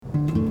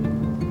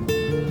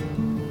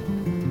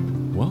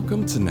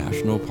Welcome to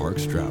National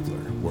Parks Traveler,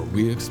 where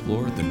we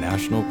explore the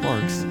national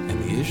parks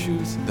and the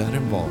issues that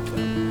involve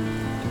them.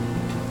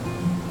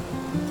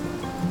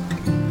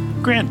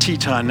 Grand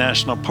Teton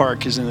National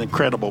Park is an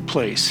incredible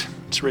place.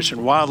 It's rich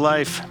in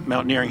wildlife,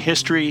 mountaineering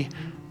history,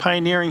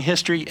 pioneering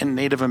history, and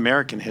Native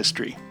American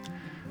history.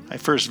 I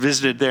first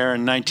visited there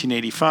in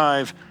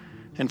 1985,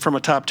 and from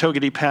atop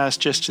Togety Pass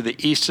just to the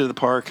east of the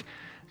park,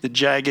 the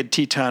jagged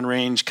Teton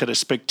Range cut a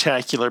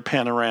spectacular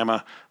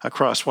panorama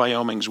across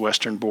Wyoming's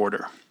western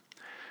border.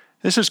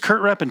 This is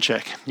Kurt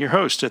Repenchek, your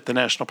host at the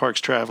National Parks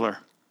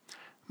Traveler.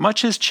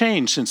 Much has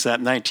changed since that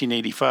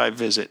 1985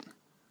 visit.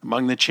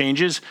 Among the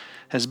changes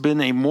has been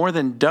a more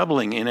than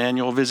doubling in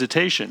annual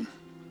visitation.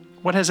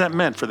 What has that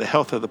meant for the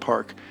health of the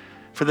park,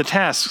 for the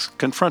tasks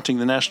confronting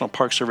the National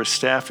Park Service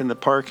staff in the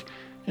park,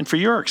 and for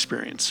your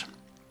experience?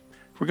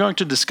 We're going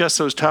to discuss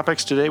those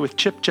topics today with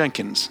Chip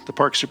Jenkins, the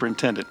park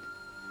superintendent.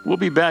 We'll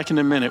be back in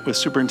a minute with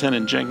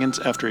Superintendent Jenkins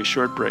after a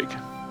short break.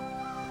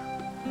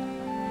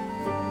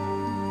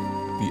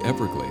 The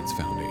Everglades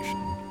Foundation,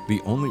 the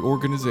only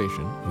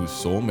organization whose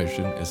sole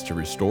mission is to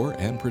restore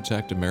and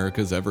protect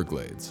America's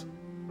Everglades.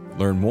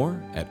 Learn more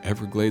at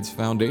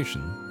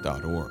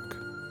evergladesfoundation.org.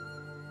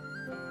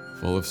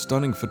 Full of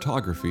stunning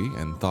photography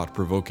and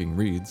thought-provoking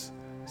reads,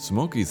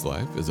 Smoky's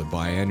Life is a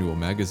biannual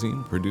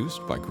magazine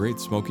produced by Great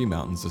Smoky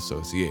Mountains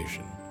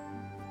Association.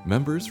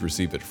 Members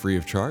receive it free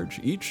of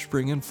charge each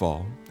spring and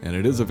fall, and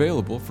it is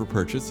available for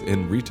purchase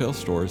in retail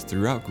stores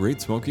throughout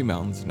Great Smoky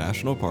Mountains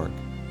National Park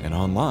and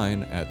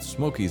online at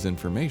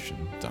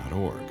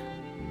smokiesinformation.org.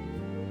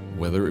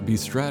 Whether it be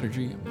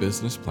strategy,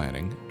 business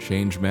planning,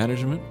 change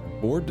management,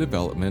 board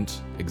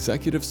development,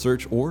 executive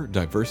search, or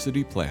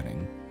diversity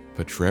planning,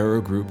 Potrero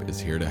Group is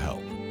here to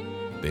help.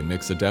 They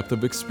mix a depth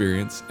of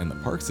experience in the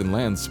parks and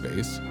land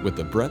space with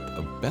a breadth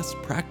of best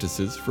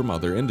practices from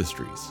other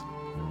industries.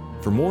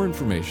 For more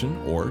information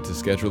or to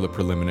schedule a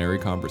preliminary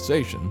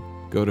conversation,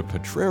 go to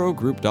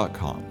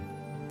potrerogroup.com,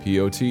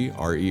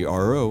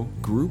 P-O-T-R-E-R-O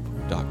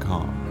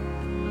group.com.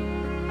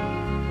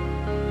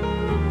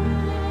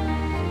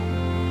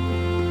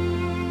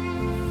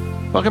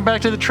 Welcome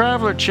back to the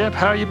Traveler, Chip.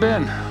 How you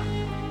been?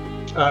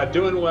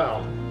 Doing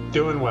well.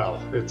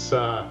 It's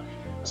a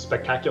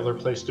spectacular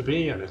place to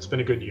be, and it's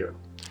been a good year.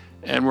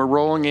 And we're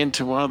rolling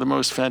into one of the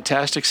most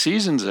fantastic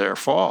seasons there,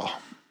 fall.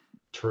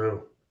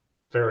 True.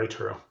 Very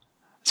true.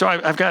 So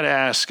I've got to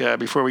ask,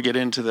 before we get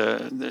into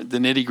the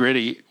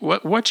nitty-gritty,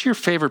 what's your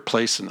favorite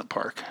place in the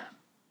park?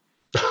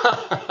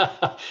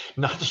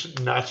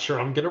 Not sure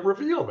I'm going to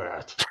reveal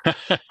that.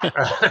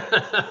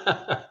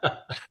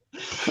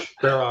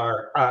 There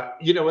are,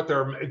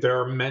 there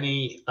are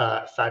many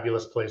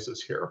fabulous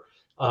places here,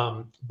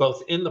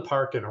 both in the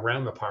park and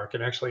around the park.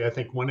 And actually, I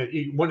think one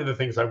of the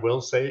things I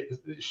will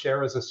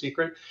share as a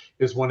secret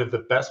is one of the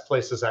best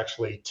places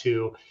actually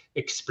to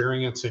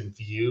experience and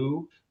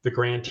view the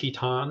Grand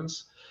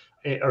Tetons,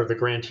 or the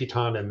Grand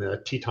Teton and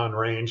the Teton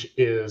Range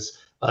is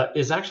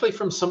actually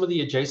from some of the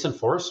adjacent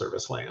Forest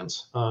Service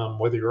lands,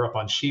 whether you're up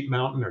on Sheep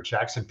Mountain or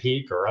Jackson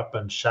Peak or up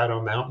on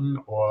Shadow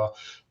Mountain or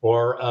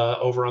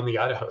over on the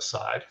Idaho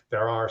side.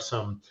 There are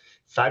some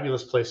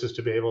fabulous places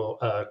to be able,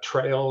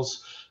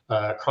 trails,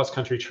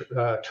 cross-country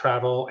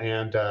travel,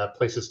 and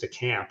places to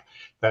camp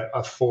that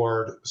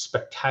afford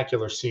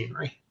spectacular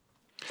scenery.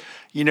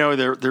 You know,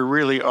 there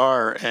really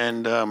are,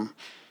 and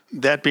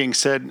that being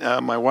said,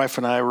 my wife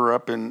and I were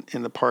up in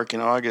the park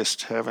in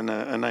August having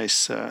a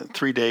nice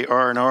 3-day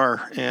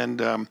R&R,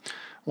 and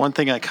one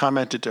thing I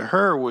commented to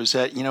her was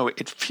that,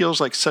 it feels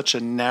like such a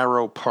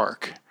narrow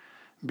park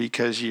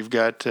because you've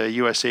got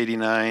US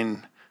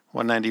 89,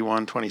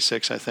 191,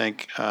 26, I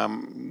think,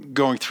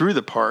 going through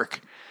the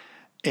park,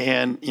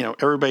 and,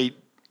 everybody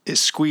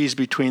is squeezed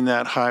between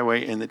that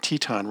highway and the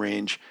Teton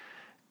Range.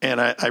 And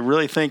I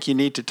really think you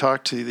need to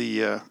talk to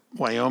the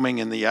Wyoming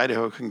and the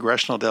Idaho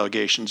congressional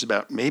delegations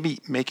about maybe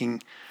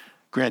making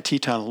Grand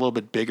Teton a little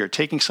bit bigger,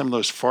 taking some of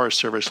those Forest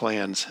Service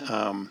lands.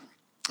 I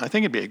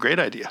think it'd be a great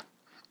idea.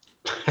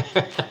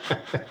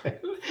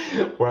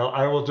 Well,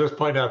 I will just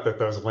point out that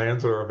those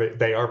lands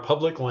they are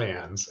public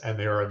lands, and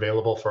they are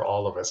available for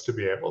all of us to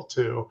be able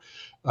to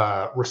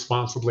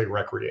responsibly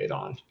recreate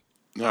on.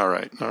 All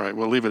right.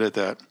 We'll leave it at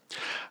that.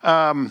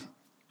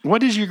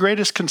 What is your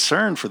greatest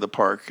concern for the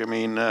park? I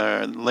mean,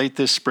 late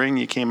this spring,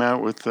 you came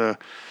out with the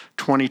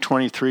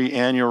 2023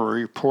 annual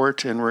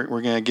report, and we're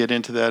going to get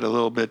into that a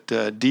little bit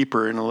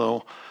deeper in a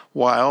little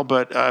while.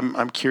 But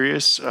I'm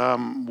curious,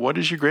 what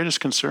is your greatest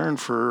concern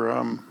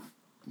for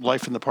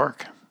life in the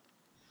park?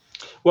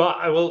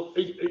 Well,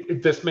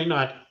 this may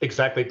not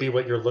exactly be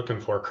what you're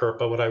looking for, Kurt,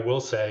 but what I will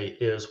say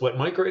is what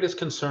my greatest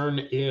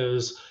concern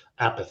is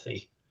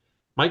apathy.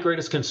 My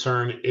greatest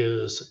concern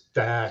is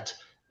that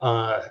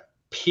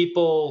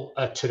people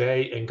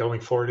today and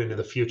going forward into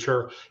the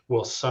future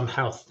will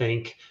somehow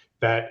think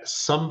that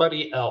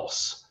somebody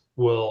else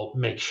will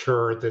make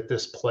sure that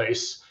this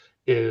place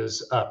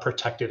is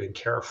protected and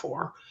cared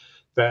for.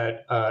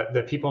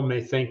 That people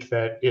may think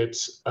that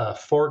it's a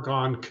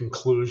foregone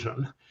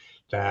conclusion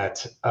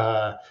that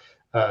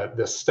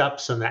the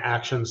steps and the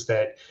actions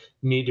that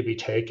need to be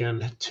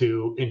taken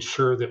to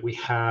ensure that we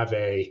have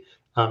a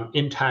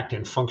intact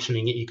and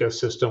functioning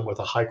ecosystem with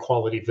a high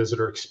quality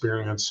visitor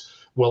experience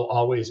will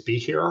always be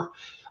here,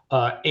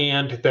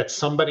 and that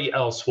somebody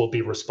else will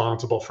be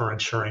responsible for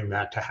ensuring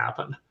that to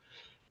happen.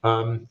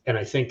 And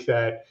I think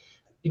that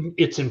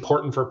it's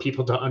important for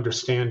people to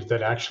understand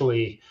that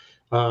actually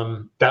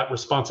that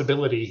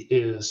responsibility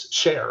is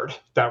shared.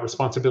 That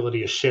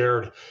responsibility is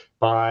shared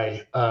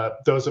by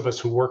those of us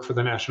who work for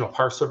the National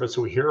Park Service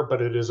who are here,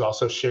 but it is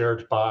also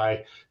shared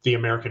by the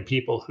American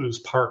people whose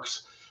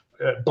parks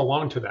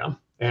belong to them,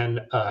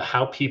 and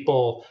how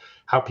people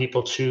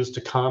choose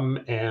to come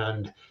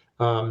and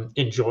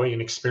enjoy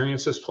and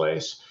experience this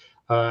place,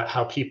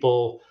 how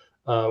people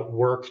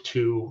work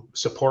to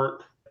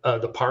support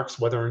the parks,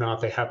 whether or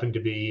not they happen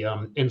to be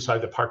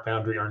inside the park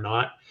boundary or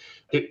not.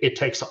 It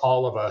takes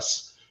all of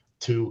us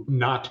to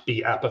not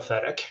be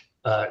apathetic,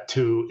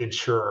 to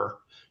ensure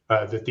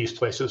that these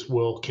places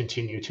will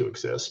continue to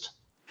exist.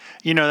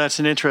 That's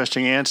an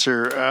interesting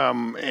answer.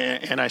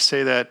 And I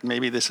say that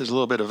maybe this is a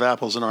little bit of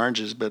apples and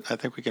oranges, but I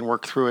think we can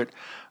work through it.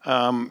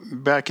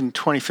 Back in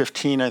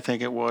 2015, I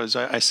think it was,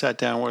 I sat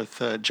down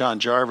with John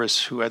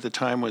Jarvis, who at the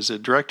time was the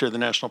director of the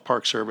National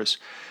Park Service.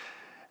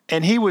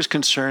 And he was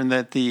concerned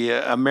that the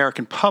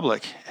American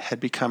public had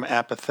become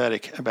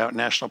apathetic about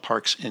national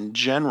parks in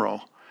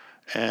general.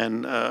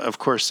 And of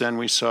course, then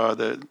we saw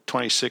the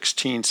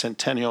 2016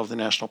 centennial of the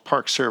National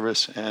Park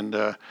Service, and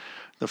the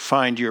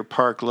Find Your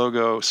Park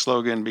logo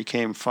slogan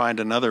became Find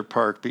Another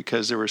Park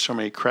because there were so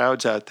many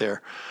crowds out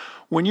there.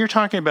 When you're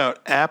talking about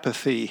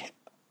apathy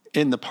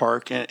in the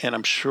park, and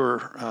I'm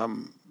sure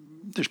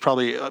there's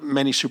probably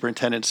many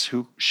superintendents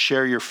who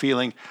share your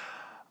feeling,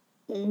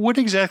 what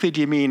exactly do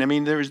you mean? I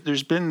mean,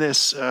 there's been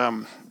this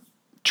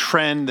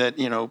trend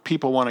that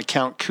people want to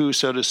count coups,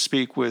 so to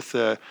speak. With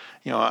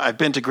I've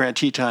been to Grand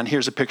Teton.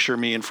 Here's a picture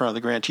of me in front of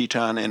the Grand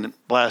Teton, and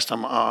blast,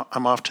 I'm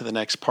off to the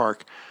next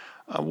park.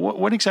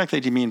 What exactly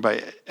do you mean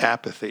by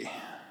apathy?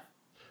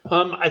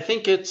 I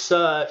think it's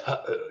let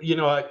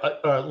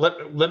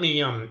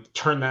me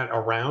turn that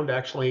around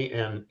actually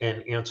and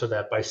answer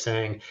that by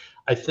saying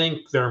I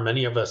think there are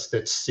many of us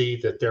that see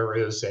that there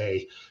is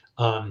a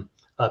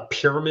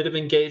pyramid of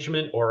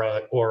engagement or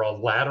a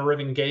ladder of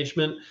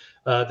engagement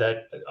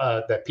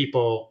that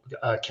people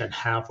can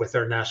have with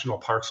their national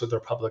parks or their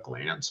public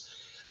lands.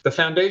 The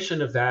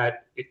foundation of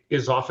that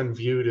is often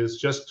viewed as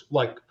just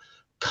like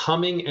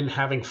coming and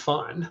having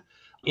fun,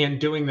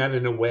 and doing that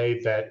in a way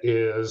that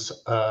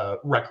is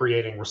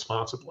recreating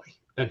responsibly.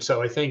 And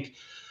so I think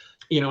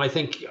there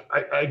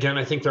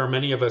are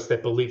many of us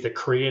that believe that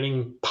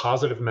creating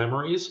positive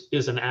memories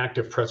is an act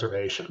of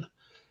preservation.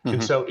 Mm-hmm.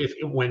 And so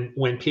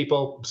when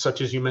people,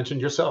 such as you mentioned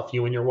yourself,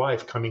 you and your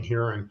wife coming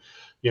here and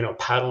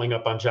paddling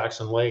up on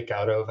Jackson Lake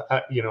out of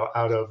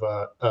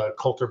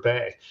Coulter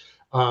Bay,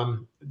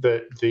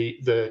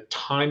 the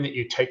time that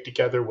you take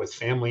together with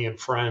family and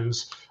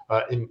friends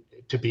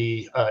to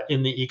be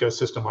in the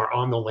ecosystem or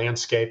on the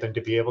landscape, and to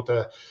be able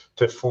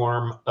to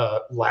form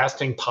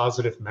lasting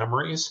positive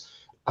memories,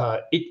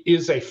 it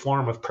is a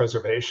form of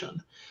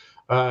preservation.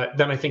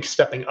 Then I think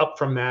stepping up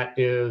from that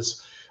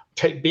is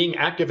being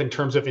active in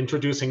terms of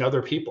introducing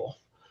other people.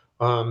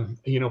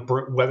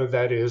 Whether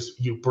that is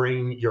you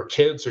bring your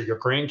kids or your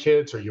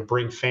grandkids, or you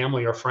bring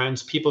family or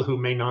friends, people who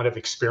may not have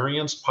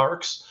experienced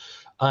parks,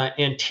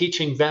 and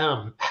teaching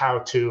them how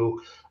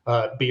to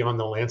be on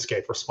the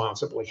landscape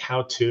responsibly,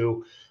 how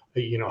to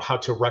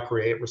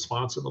recreate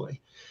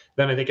responsibly.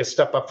 Then I think a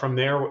step up from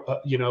there,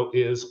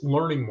 is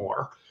learning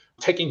more,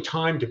 taking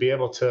time to be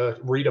able to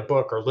read a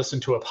book or listen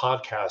to a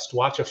podcast,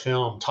 watch a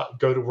film,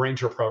 go to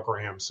ranger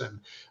programs, and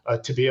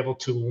to be able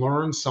to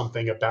learn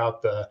something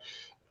about the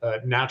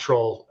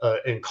natural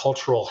and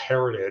cultural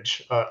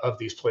heritage of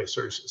these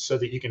places, so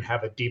that you can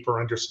have a deeper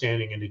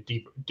understanding and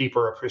a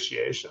deeper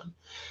appreciation.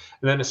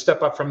 And then a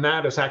step up from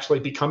that is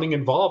actually becoming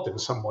involved in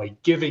some way,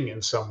 giving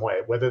in some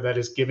way, whether that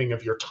is giving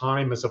of your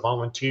time as a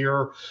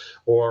volunteer,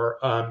 or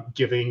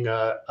giving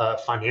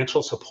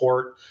financial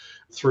support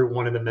through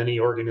one of the many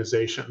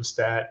organizations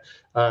that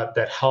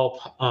help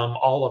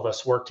all of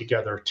us work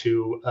together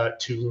to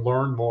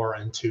learn more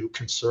and to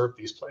conserve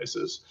these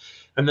places.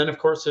 And then, of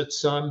course,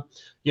 it's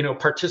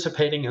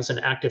participating as an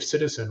active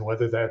citizen,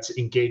 whether that's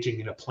engaging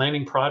in a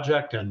planning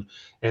project and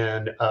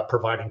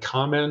providing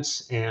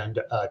comments and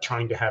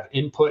trying to have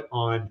input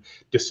on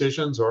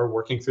decisions, or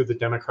working through the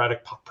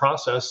democratic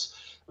process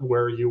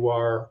where you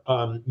are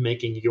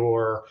making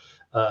your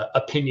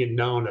opinion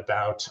known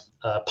about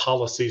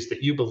policies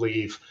that you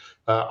believe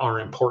are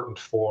important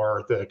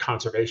for the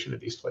conservation of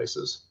these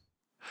places.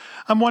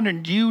 I'm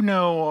wondering,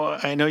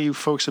 I know you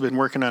folks have been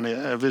working on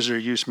a visitor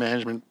use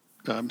management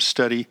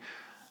study.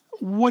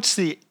 What's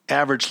the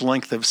average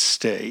length of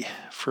stay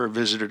for a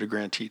visitor to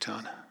Grand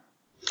Teton?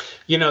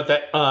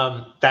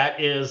 That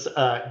is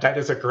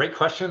a great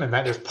question, and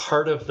that is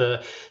part of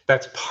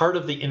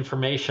the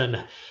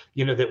information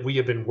that we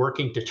have been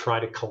working to try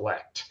to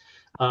collect.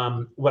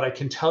 What I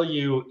can tell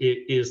you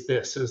is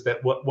that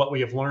what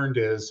we have learned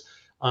is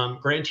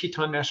Grand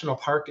Teton National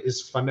Park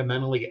is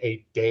fundamentally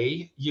a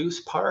day use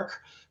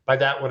park, by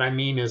that, what I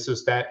mean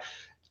is that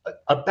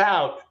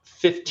about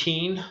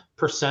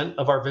 15%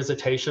 of our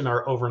visitation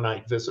are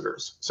overnight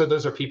visitors. So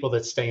those are people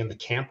that stay in the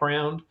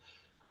campground,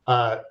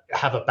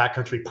 have a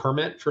backcountry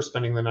permit for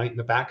spending the night in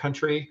the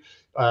backcountry,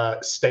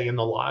 stay in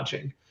the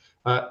lodging.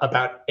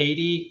 About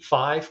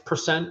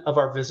 85% of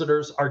our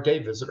visitors are day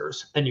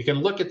visitors. And you can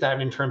look at that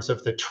in terms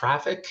of the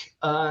traffic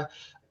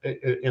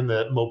in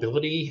the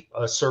mobility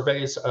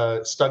surveys,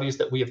 studies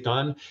that we have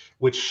done,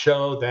 which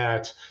show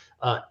that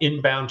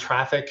inbound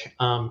traffic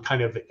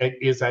kind of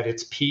is at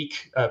its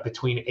peak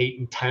between 8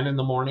 and 10 in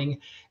the morning,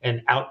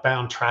 and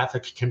outbound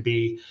traffic can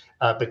be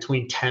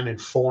between 10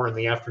 and 4 in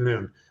the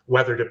afternoon,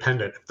 weather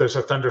dependent. If there's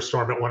a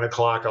thunderstorm at 1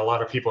 o'clock, a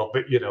lot of people,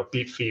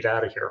 beat feet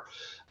out of here.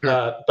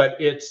 Sure. But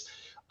it's,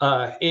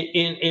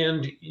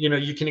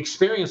 you can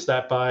experience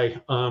that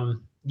by,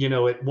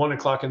 at 1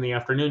 o'clock in the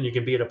afternoon, you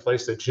can be at a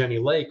place at Jenny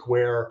Lake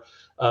where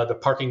the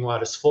parking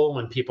lot is full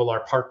and people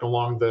are parked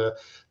along the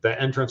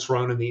entrance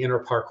road and the inner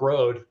park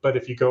road. But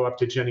if you go up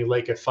to Jenny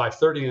Lake at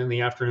 5:30 in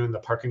the afternoon, the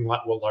parking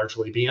lot will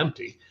largely be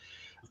empty.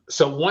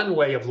 So one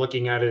way of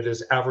looking at it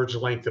is average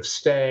length of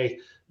stay,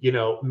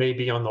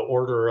 maybe on the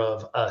order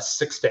of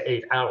 6 to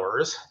 8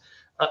 hours.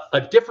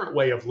 A different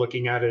way of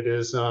looking at it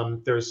is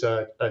there's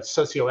a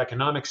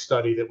socioeconomic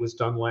study that was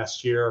done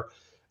last year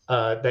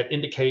that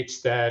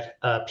indicates that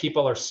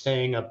people are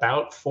staying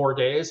about 4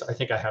 days. I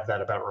think I have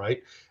that about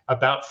right.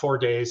 About 4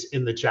 days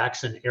in the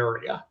Jackson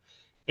area.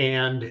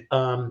 And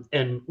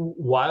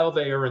while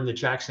they are in the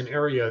Jackson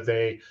area,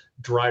 they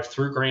drive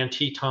through Grand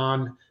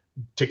Teton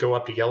to go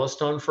up to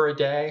Yellowstone for a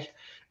day.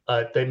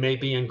 They may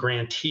be in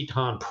Grand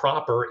Teton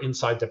proper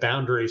inside the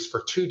boundaries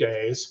for 2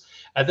 days.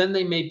 And then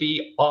they may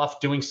be off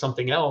doing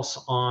something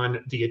else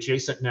on the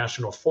adjacent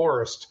national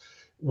forest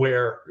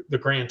where the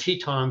Grand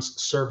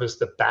Tetons serve as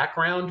the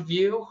background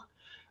view,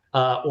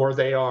 or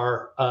they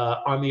are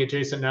on the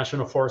adjacent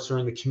national forest or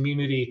in the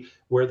community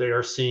where they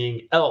are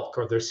seeing elk,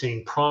 or they're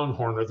seeing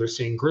pronghorn, or they're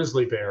seeing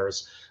grizzly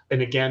bears.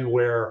 And again,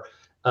 where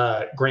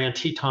Grand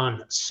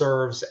Teton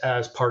serves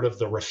as part of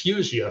the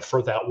refugia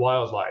for that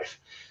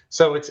wildlife.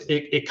 So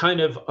it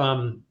kind of,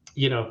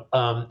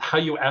 how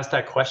you ask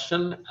that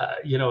question,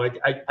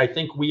 I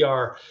think we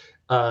are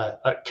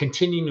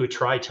continuing to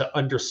try to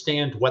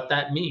understand what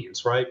that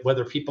means, right?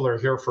 Whether people are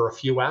here for a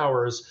few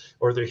hours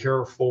or they're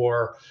here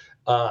for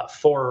 4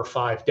 or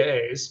 5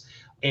 days.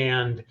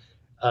 And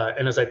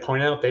as I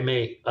point out, they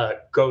may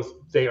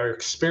they are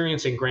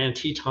experiencing Grand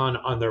Teton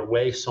on their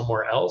way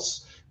somewhere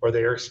else, or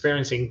they are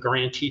experiencing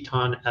Grand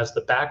Teton as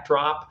the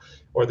backdrop,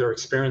 or they're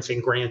experiencing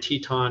Grand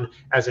Teton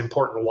as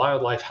important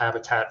wildlife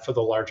habitat for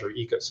the larger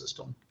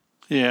ecosystem.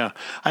 Yeah,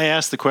 I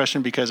asked the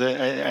question because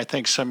I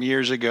think some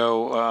years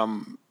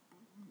ago,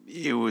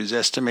 it was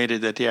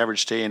estimated that the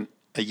average stay in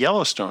a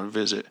Yellowstone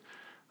visit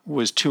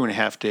was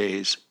 2.5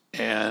 days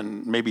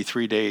and maybe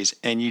 3 days,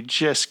 and you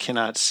just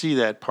cannot see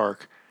that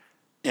park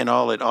and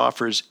all it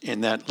offers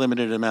in that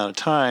limited amount of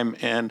time.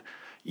 And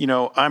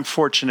I'm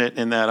fortunate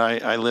in that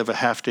I live a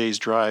half day's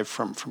drive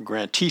from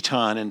Grand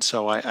Teton, and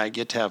so I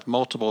get to have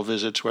multiple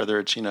visits, whether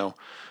it's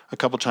a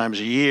couple times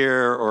a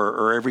year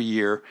or every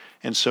year.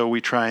 And so we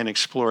try and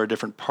explore a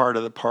different part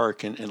of the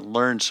park and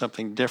learn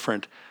something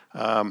different.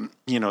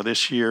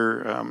 This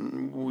year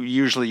we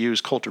usually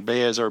use Coulter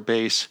Bay as our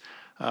base.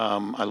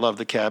 I love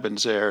the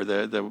cabins there.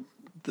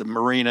 The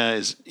marina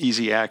is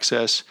easy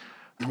access.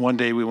 And one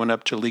day we went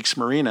up to Leaks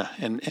Marina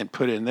and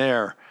put in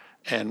there,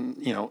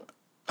 and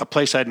a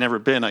place I'd never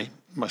been, I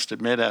must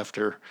admit,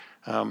 after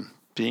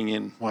being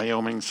in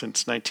Wyoming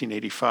since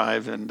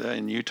 1985 and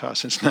in Utah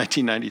since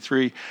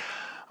 1993.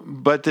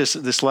 But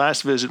this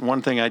last visit,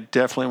 one thing I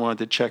definitely wanted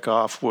to check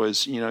off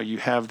was, you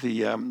have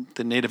the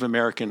Native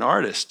American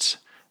artists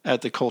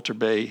at the Coulter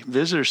Bay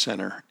Visitor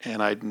Center,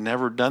 and I'd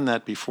never done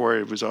that before.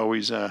 It was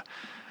always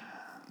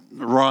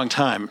wrong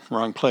time,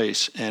 wrong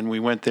place. And we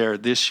went there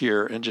this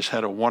year and just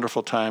had a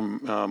wonderful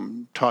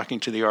time talking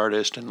to the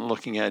artist and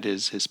looking at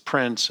his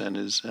prints and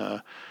his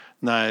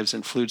knives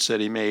and flutes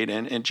that he made,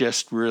 and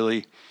just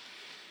really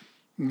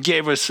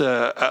gave us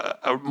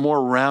a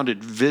more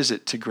rounded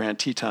visit to Grand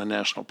Teton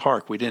National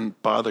Park. We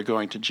didn't bother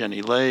going to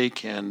Jenny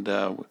Lake and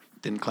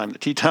didn't climb the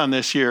Teton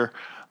this year,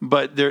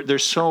 but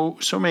there's so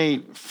many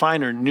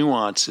finer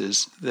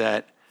nuances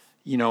that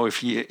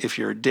if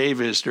you're a day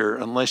visitor,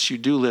 unless you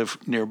do live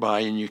nearby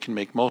and you can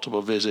make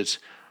multiple visits,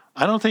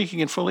 I don't think you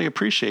can fully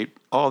appreciate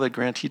all that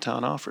Grand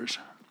Teton offers.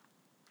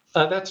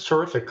 That's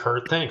terrific,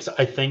 Kurt. Thanks.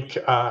 I think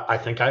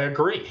I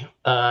agree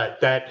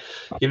that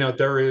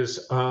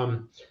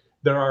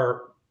there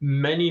are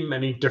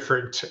many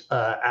different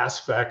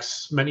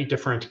aspects, many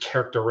different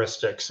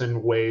characteristics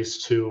and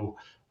ways to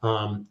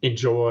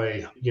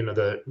enjoy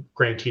the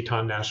Grand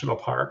Teton National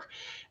Park.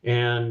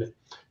 And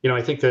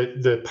I think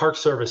that the Park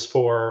Service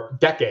for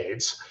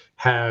decades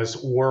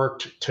has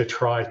worked to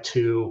try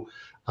to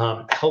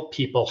help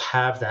people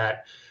have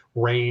that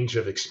range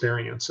of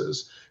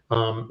experiences,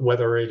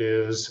 whether it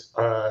is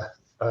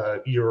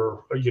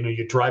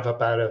you drive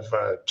up out of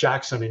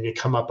Jackson and you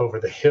come up over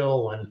the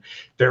hill and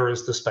there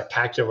is the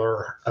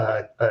spectacular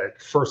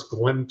first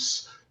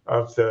glimpse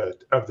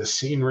the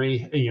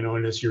scenery,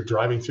 and as you're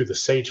driving through the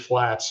sage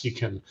flats, you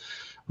can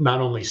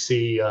not only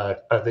see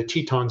the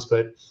Tetons,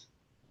 but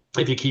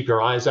if you keep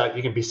your eyes out,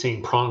 you can be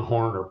seeing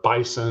pronghorn or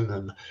bison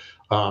and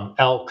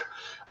elk.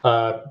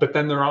 But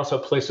then there are also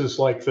places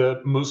like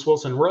the Moose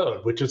Wilson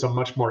Road, which is a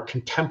much more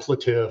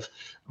contemplative,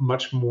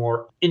 much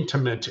more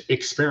intimate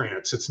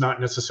experience. It's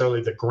not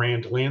necessarily the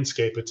grand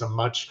landscape. It's a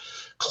much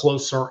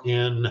closer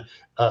in,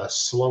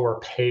 slower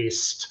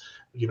paced,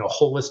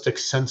 holistic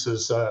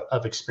senses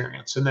of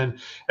experience. And then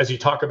as you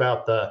talk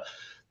about the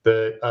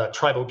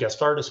Tribal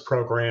Guest Artist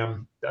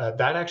Program,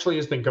 that actually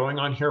has been going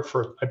on here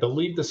for, I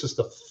believe this is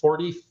the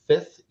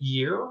 45th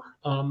year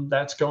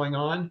that's going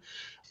on.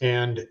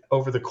 And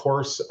over the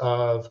course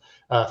of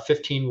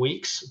 15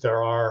 weeks,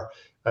 there are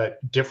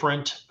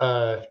different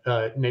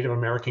Native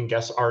American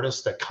guest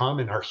artists that come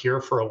and are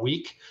here for a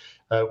week,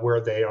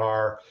 where they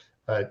are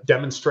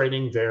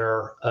demonstrating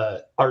their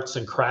arts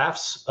and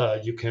crafts.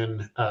 You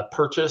can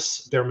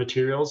purchase their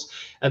materials.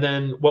 And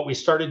then what we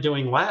started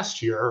doing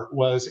last year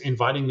was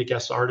inviting the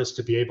guest artists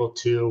to be able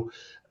to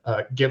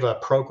give a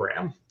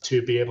program,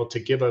 to be able to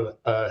give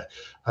a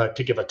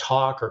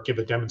talk or give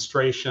a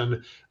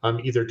demonstration,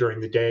 either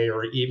during the day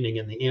or evening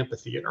in the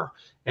amphitheater.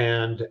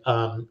 And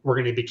we're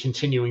going to be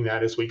continuing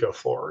that as we go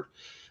forward.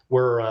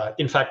 We're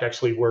in fact,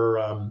 actually, we're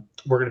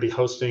going to be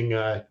hosting.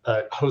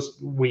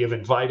 We have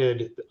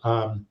invited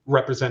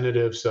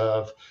representatives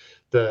of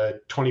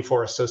the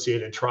 24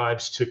 associated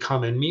tribes to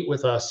come and meet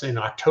with us in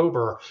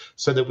October,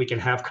 so that we can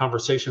have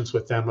conversations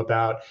with them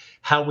about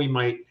how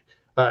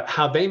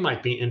they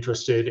might be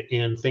interested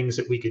in things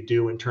that we could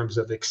do in terms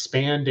of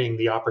expanding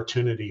the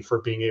opportunity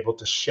for being able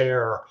to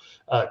share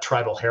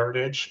tribal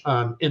heritage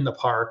in the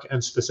park,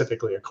 and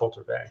specifically at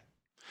Coulter Bay.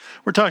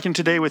 We're talking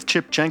today with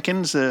Chip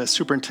Jenkins, the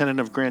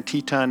superintendent of Grand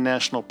Teton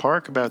National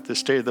Park, about the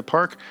state of the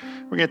park.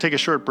 We're going to take a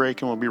short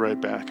break and we'll be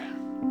right back.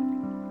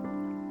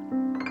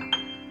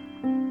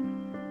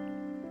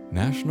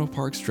 National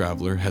Parks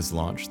Traveler has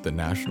launched the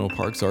National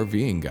Parks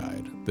RVing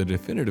Guide, the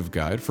definitive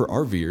guide for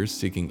RVers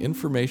seeking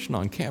information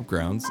on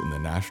campgrounds in the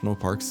National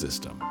Park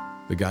system.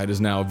 The guide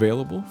is now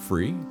available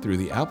free through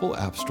the Apple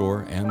App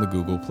Store and the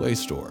Google Play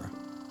Store.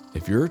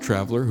 If you're a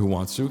traveler who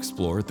wants to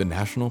explore the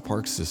National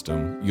Park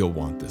system, you'll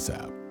want this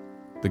app.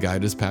 The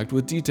guide is packed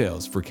with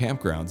details for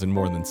campgrounds in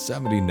more than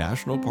 70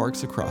 national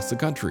parks across the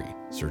country,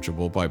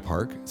 searchable by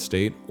park,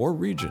 state, or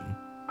region.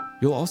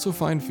 You'll also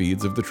find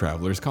feeds of the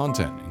traveler's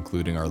content,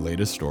 including our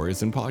latest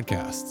stories and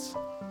podcasts.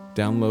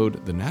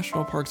 Download the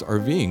National Parks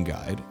RVing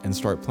Guide and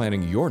start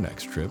planning your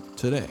next trip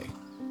today.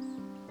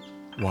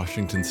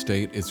 Washington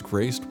State is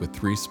graced with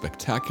 3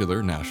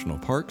 spectacular national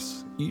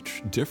parks,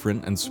 each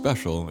different and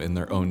special in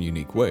their own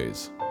unique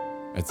ways.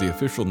 As the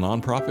official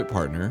nonprofit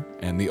partner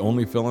and the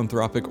only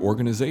philanthropic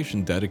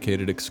organization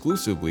dedicated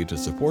exclusively to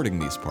supporting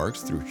these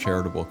parks through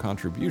charitable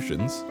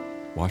contributions,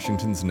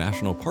 Washington's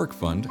National Park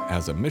Fund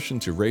has a mission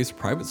to raise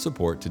private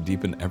support to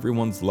deepen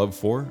everyone's love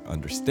for,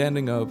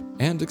 understanding of,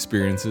 and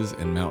experiences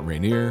in Mount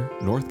Rainier,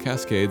 North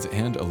Cascades,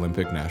 and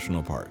Olympic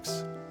National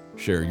Parks.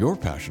 Share your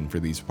passion for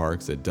these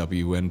parks at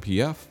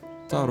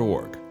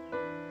WNPF.org.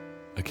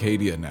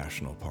 Acadia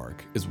National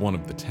Park is one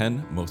of the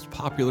 10 most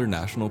popular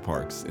national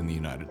parks in the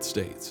United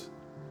States.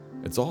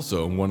 It's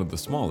also one of the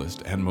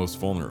smallest and most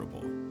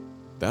vulnerable.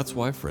 That's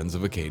why Friends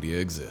of Acadia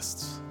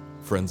exists.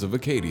 Friends of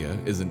Acadia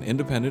is an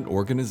independent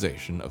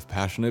organization of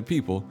passionate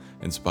people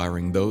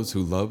inspiring those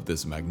who love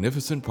this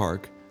magnificent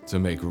park to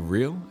make a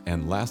real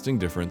and lasting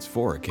difference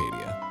for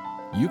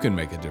Acadia. You can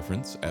make a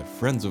difference at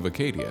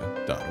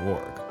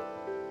friendsofacadia.org.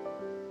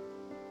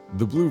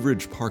 The Blue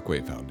Ridge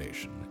Parkway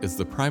Foundation is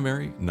the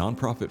primary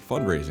nonprofit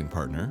fundraising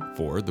partner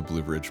for the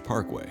Blue Ridge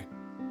Parkway.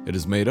 It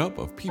is made up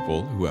of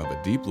people who have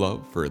a deep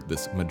love for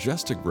this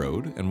majestic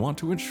road and want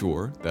to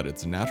ensure that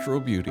its natural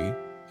beauty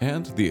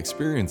and the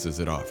experiences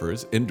it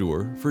offers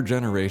endure for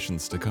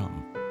generations to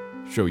come.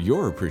 Show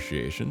your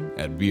appreciation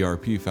at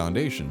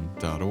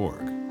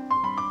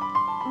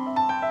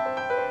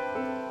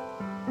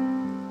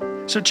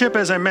brpfoundation.org. So, Chip,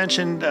 as I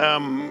mentioned,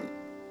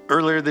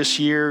 earlier this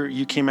year,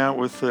 you came out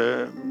with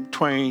the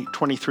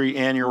 2023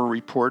 annual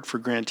report for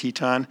Grand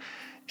Teton.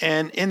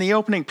 And in the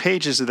opening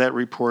pages of that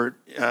report,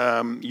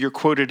 you're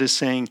quoted as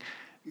saying,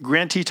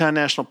 Grand Teton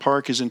National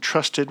Park is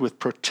entrusted with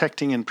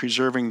protecting and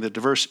preserving the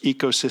diverse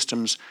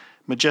ecosystems,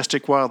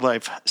 majestic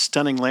wildlife,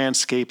 stunning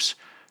landscapes,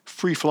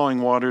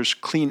 free-flowing waters,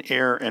 clean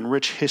air, and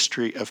rich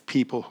history of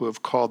people who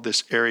have called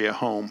this area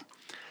home.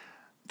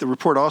 The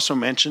report also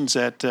mentions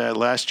that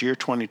last year,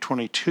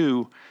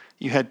 2022,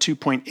 you had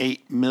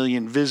 2.8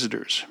 million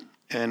visitors.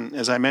 And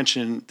as I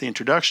mentioned in the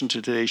introduction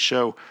to today's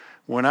show,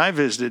 when I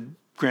visited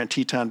Grand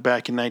Teton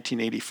back in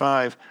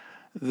 1985,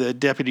 the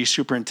deputy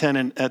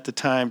superintendent at the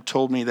time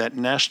told me that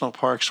national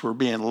parks were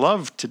being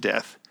loved to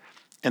death.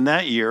 And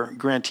that year,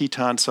 Grand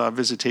Teton saw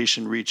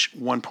visitation reach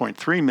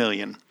 1.3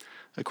 million,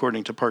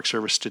 according to Park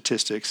Service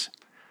statistics.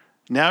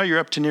 Now you're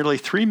up to nearly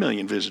 3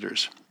 million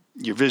visitors.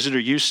 Your visitor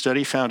use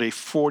study found a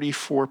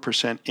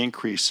 44%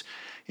 increase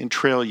in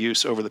trail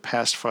use over the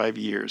past 5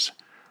 years.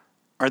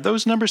 Are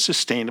those numbers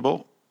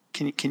sustainable?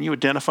 Can you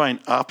identify an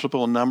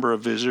optimal number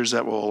of visitors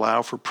that will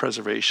allow for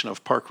preservation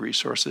of park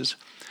resources?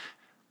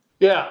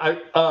 Yeah,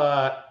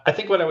 I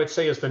think what I would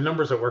say is the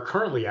numbers that we're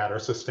currently at are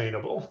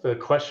sustainable. The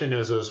question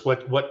is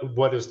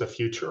what does the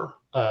future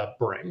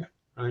bring,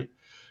 right?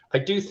 I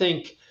do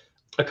think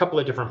a couple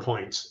of different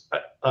points.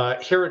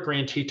 Here at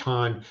Grand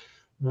Teton,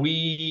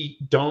 we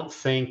don't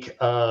think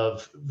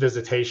of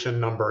visitation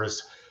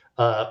numbers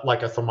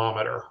like a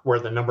thermometer where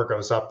the number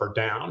goes up or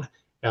down.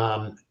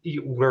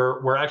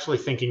 We're actually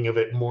thinking of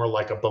it more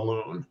like a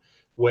balloon,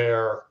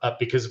 where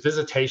because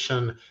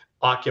visitation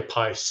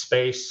occupies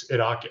space,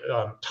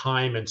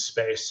 time and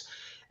space,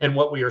 and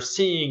what we are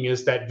seeing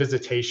is that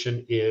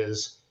visitation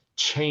is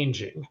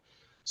changing.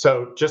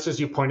 So just as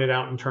you pointed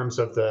out in terms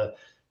of the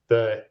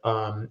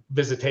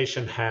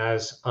visitation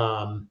has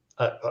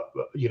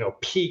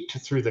peaked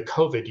through the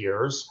COVID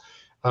years.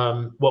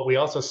 What we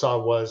also saw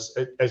was,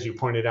 as you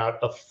pointed out,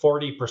 a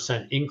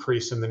 40%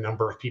 increase in the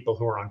number of people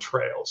who are on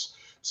trails.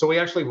 So we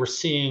actually were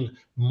seeing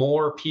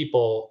more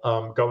people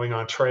going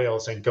on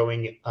trails and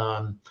going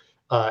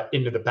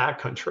into the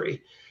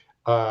backcountry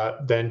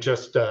than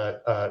just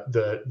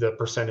the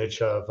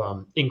percentage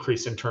of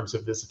increase in terms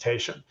of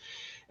visitation.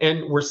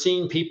 And we're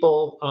seeing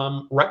people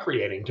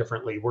recreating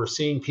differently. We're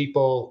seeing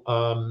people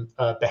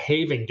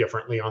behaving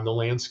differently on the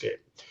landscape.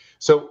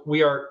 So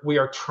we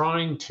are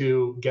trying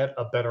to get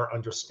a better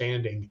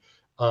understanding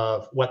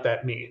of what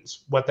that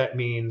means. What that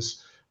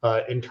means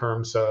in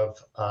terms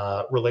of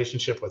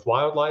relationship with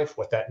wildlife.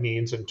 What that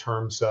means in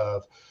terms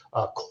of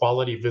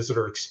quality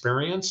visitor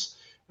experience,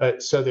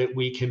 so that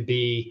we can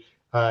be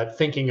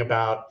thinking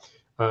about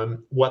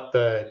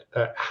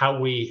how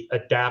we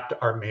adapt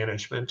our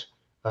management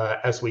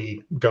as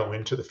we go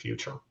into the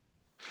future.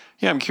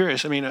 Yeah, I'm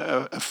curious. I mean,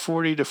 a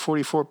 40 to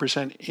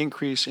 44%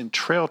 increase in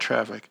trail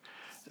traffic,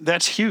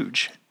 that's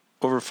huge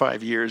over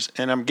 5 years.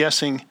 And I'm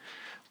guessing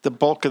the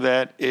bulk of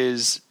that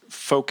is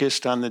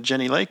focused on the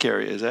Jenny Lake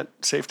area. Is that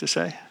safe to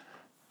say?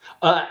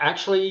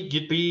 Actually,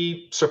 you'd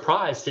be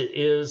surprised. It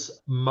is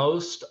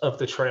most of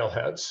the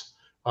trailheads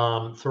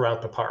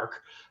throughout the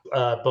park,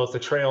 both the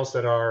trails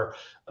that are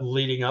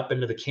leading up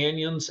into the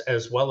canyons,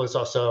 as well as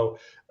also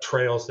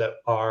trails that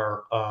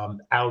are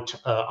out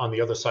on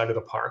the other side of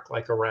the park,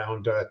 like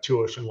around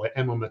Two Ocean Lake,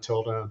 Emma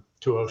Matilda,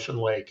 Two Ocean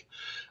Lake.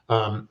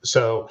 We're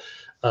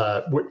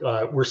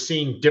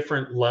seeing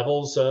different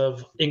levels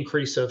of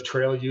increase of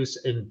trail use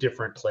in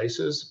different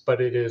places, but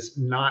it is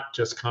not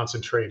just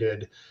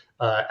concentrated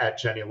at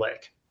Jenny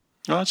Lake.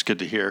 Oh, that's good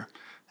to hear.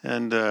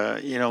 And,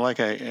 like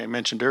I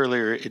mentioned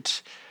earlier,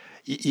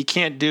 you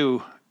can't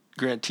do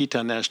Grand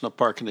Teton National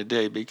Park in a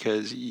day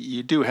because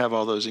you do have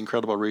all those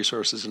incredible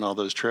resources and all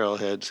those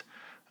trailheads.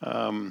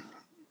 I'm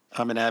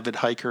an avid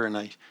hiker, and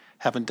I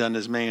haven't done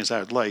as many as I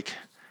would like,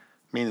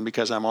 mainly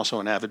because I'm also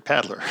an avid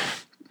paddler.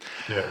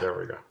 Yeah, there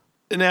we go.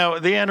 Now,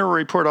 the annual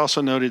report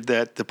also noted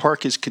that the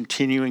park is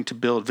continuing to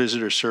build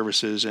visitor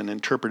services and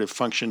interpretive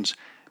functions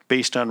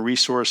based on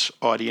resource,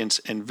 audience,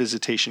 and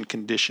visitation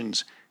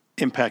conditions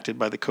impacted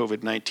by the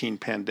COVID-19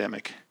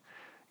 pandemic.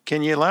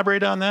 Can you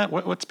elaborate on that?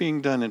 What's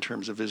being done in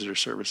terms of visitor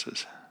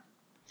services?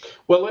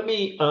 Well, let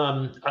me,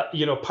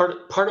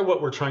 part of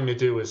what we're trying to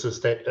do is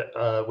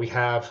that we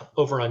have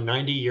over a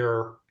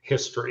 90-year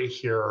history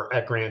here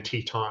at Grand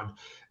Teton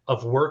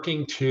of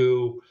working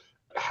to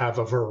have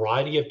a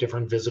variety of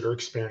different visitor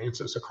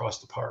experiences across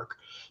the park.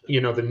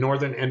 The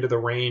northern end of the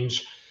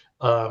range,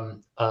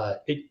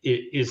 it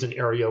is an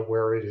area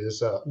where it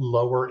is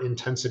lower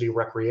intensity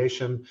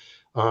recreation,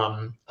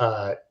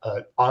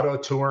 auto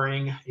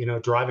touring,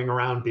 driving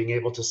around, being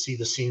able to see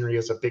the scenery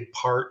is a big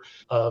part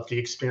of the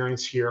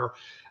experience here.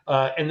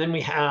 And then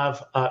we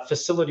have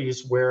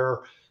facilities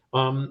where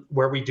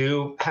we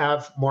do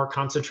have more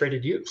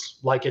concentrated use,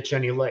 like at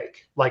Jenny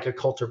Lake, like at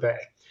Coulter Bay.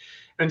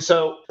 And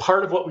so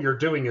part of what we are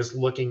doing is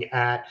looking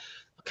at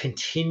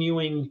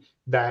continuing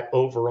that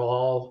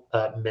overall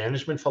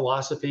management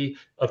philosophy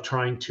of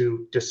trying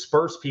to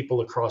disperse people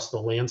across the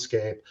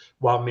landscape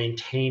while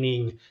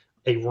maintaining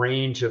a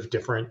range of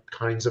different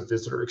kinds of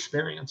visitor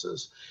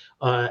experiences.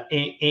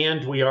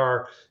 And we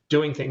are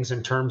doing things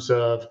in terms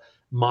of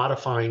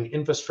modifying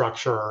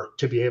infrastructure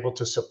to be able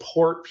to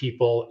support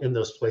people in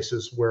those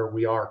places where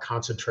we are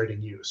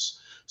concentrating use.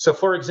 So,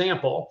 for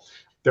example,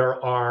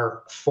 there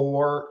are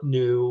 4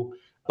 new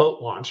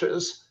boat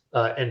launches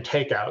and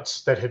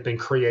takeouts that have been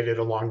created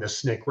along the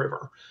Snake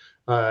River.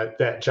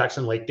 That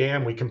Jackson Lake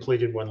Dam, we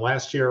completed one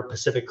last year.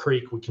 Pacific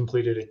Creek, we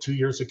completed it 2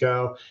 years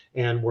ago,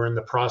 and we're in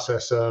the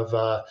process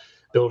of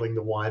building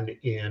the one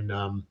in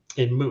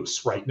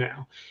Moose right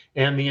now.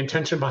 And the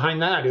intention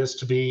behind that is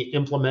to be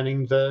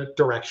implementing the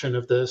direction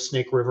of the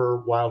Snake River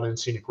Wild and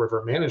Scenic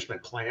River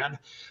Management Plan,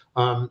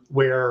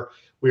 where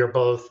we are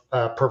both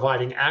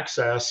providing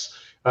access,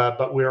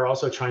 but we are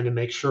also trying to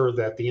make sure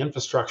that the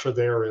infrastructure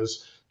there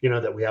is,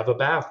 that we have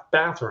a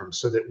bathroom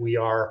so that we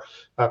are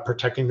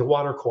protecting the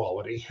water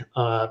quality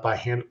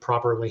by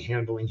properly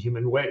handling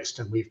human waste.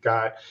 And we've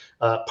got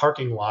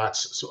parking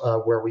lots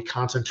where we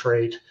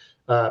concentrate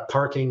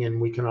parking, and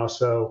we can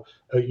also,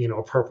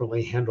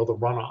 appropriately handle the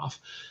runoff.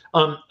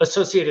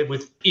 Associated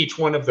with each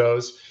one of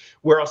those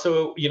we're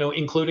also,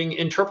 including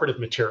interpretive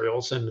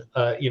materials and,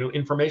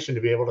 information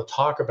to be able to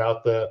talk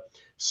about the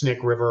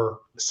Snake River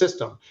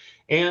system.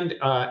 And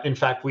in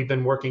fact, we've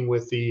been working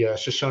with the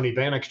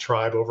Shoshone-Bannock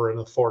tribe over in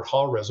the Fort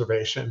Hall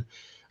Reservation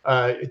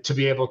to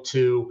be able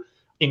to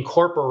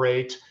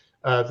incorporate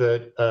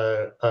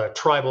the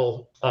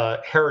tribal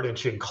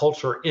heritage and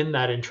culture in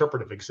that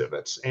interpretive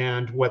exhibits.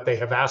 And what they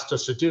have asked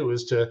us to do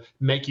is to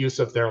make use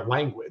of their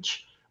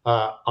language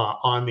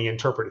on the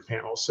interpretive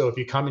panels. So if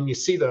you come and you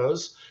see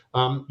those,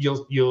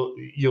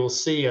 you'll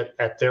see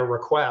at their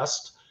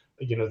request,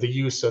 the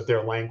use of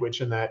their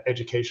language in that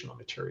educational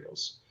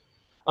materials.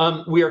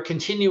 We are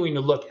continuing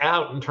to look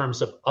out in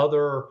terms of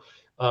other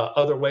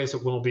ways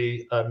that we'll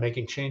be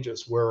making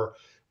changes.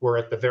 We're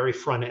at the very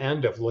front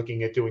end of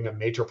looking at doing a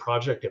major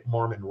project at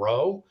Mormon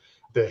Row,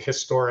 the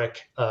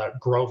historic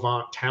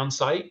Grovant town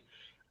site,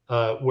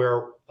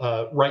 where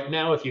right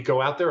now, if you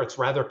go out there, it's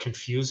rather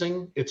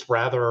confusing. It's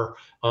rather,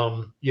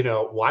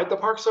 why'd the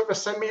Park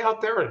Service send me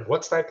out there, and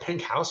what's that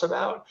pink house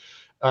about?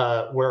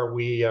 Where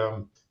we,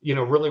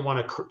 really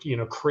want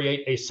to,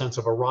 create a sense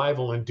of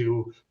arrival and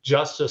do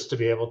justice to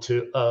be able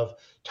to of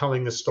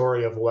telling the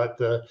story of what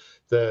the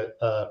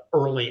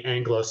early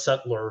Anglo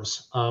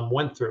settlers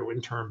went through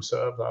in terms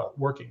of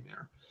working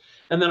there.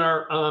 And then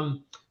our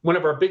one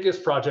of our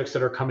biggest projects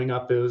that are coming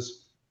up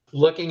is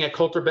looking at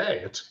Coulter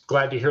Bay. It's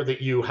glad to hear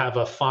that you have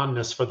a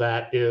fondness for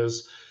that.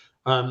 Is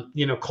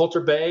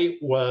Coulter Bay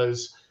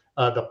was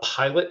the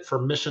pilot for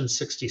Mission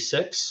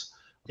 66.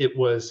 It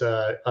was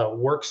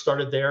work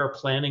started there,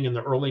 planning in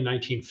the early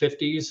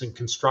 1950s and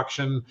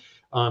construction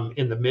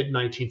in the mid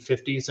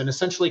 1950s. And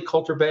essentially,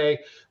 Coulter Bay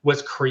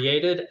was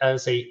created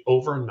as a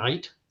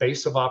overnight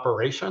base of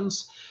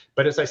operations.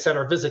 But as I said,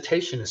 our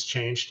visitation has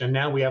changed, and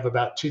now we have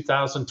about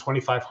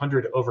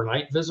 2,500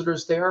 overnight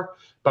visitors there,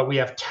 but we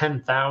have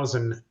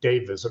 10,000 day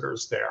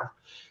visitors there.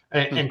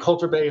 And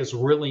Coulter Bay is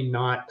really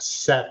not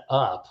set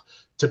up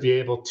to be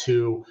able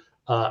to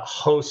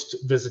host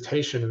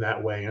visitation in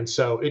that way. And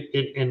so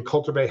and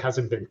Coulter Bay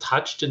hasn't been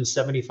touched in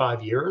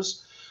 75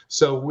 years.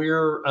 So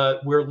we're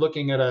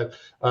looking at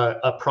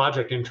a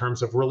project in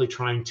terms of really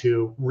trying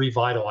to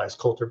revitalize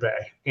Coulter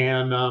Bay.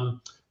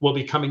 And we'll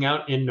be coming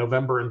out in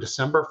November and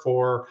December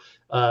for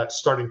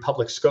starting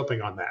public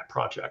scoping on that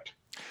project.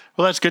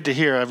 Well, that's good to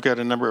hear. I've got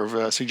a number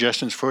of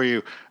suggestions for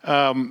you.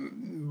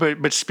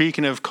 But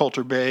speaking of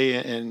Coulter Bay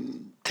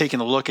and taking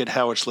a look at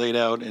how it's laid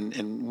out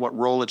and what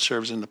role it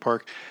serves in the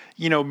park,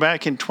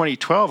 back in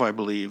 2012, I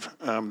believe,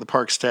 the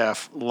park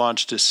staff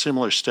launched a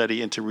similar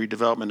study into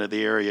redevelopment of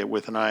the area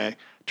with an eye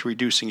to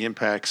reducing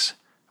impacts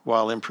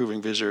while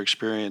improving visitor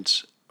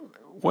experience.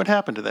 What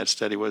happened to that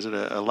study? Was it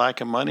a lack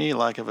of money,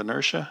 lack of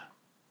inertia?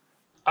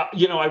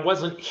 I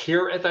wasn't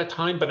here at that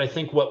time, but I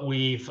think what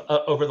we've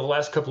over the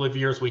last couple of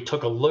years, we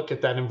took a look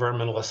at that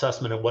environmental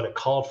assessment and what it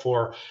called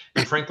for.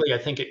 And frankly, I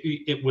think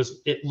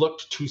it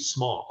looked too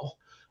small.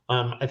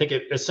 I think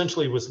it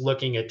essentially was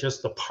looking at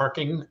just the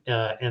parking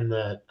and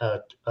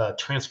the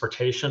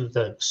transportation,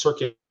 the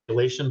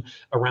circulation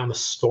around the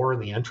store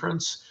and the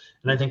entrance.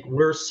 And I think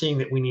we're seeing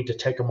that we need to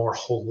take a more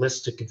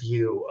holistic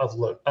view of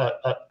look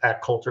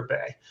at Coulter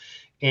Bay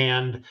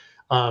and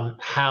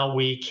how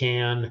we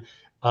can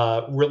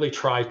really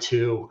try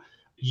to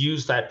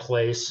use that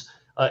place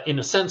in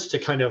a sense to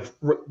kind of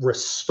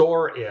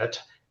restore it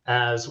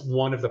as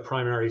one of the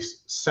primary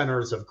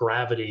centers of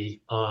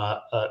gravity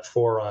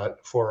for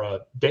a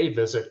day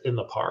visit in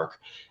the park.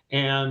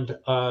 And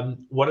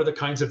what are the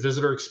kinds of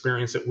visitor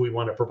experience that we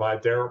want to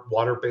provide there?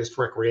 Water-based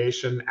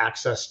recreation,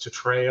 access to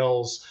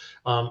trails,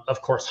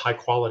 of course, high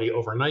quality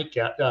overnight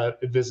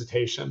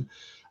visitation.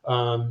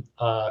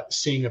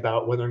 Seeing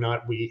about whether or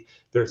not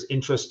there's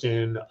interest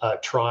in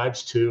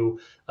tribes to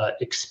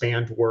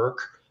expand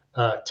work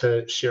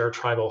to share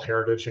tribal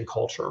heritage and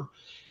culture,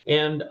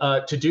 and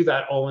to do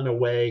that all in a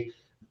way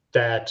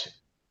that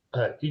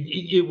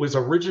it was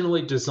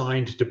originally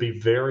designed to be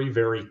very,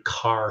 very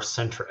car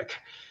centric.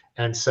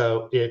 And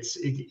so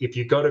if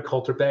you go to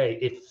Coulter Bay,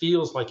 it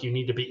feels like you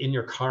need to be in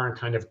your car and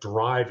kind of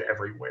drive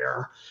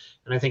everywhere.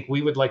 And I think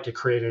we would like to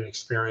create an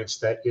experience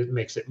that it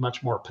makes it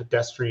much more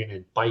pedestrian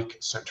and bike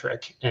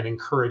centric and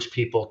encourage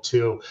people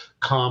to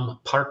come,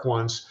 park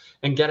once,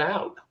 and get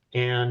out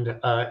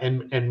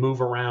and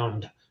move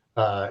around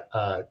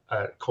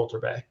Coulter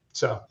Bay.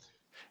 So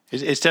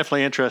it's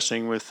definitely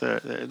interesting with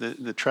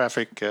the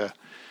traffic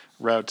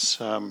routes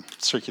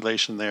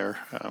circulation there.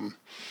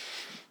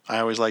 I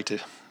always like to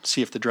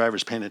see if the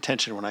driver's paying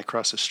attention when I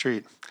cross the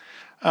street.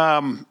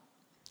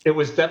 It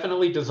was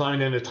definitely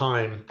designed in a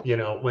time,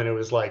 when it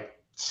was like,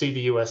 see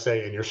the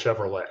USA in your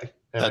Chevrolet.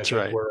 And that's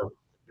right. We're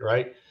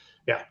right.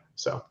 Yeah.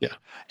 So yeah,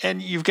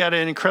 and you've got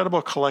an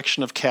incredible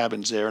collection of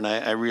cabins there, and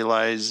I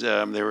realize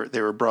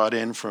they were brought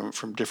in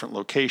from different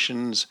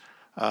locations.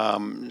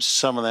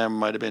 Some of them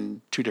might have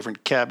been two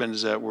different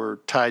cabins that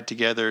were tied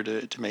together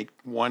to make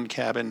one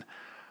cabin.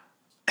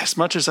 As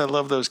much as I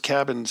love those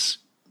cabins,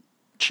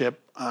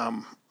 Chip,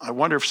 I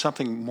wonder if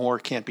something more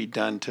can't be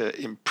done to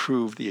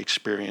improve the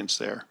experience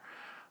there.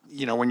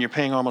 When you're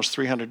paying almost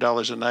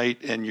 $300 a night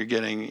and you're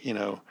getting,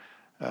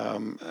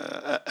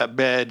 a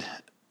bed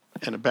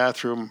and a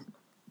bathroom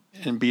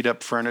and beat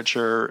up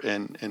furniture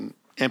and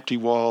empty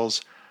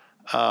walls.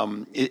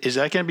 Is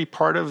that going to be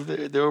part of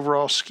the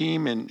overall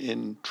scheme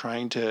in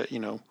trying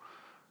to,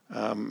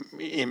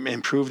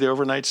 improve the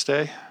overnight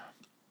stay?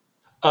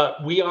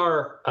 We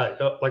are,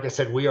 like I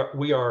said, we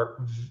are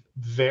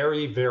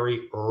very,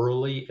 very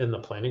early in the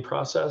planning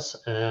process,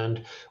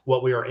 and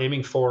what we are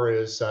aiming for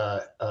is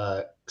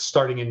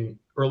starting in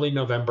early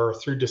November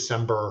through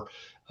December.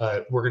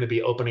 We're going to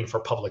be opening for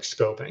public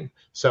scoping.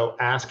 So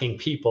asking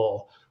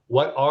people,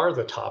 what are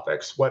the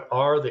topics? What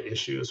are the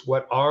issues?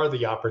 What are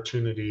the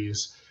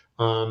opportunities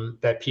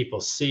that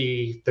people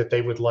see that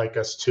they would like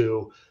us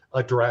to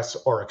address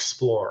or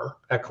explore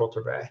at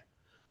Coulter Bay?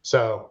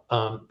 So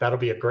that'll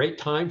be a great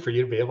time for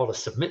you to be able to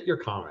submit your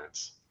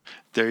comments.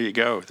 There you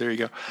go. There you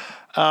go.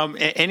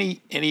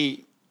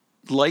 Any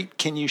light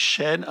can you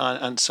shed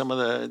on some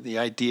of the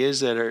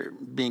ideas that are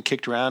being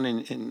kicked around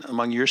in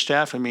among your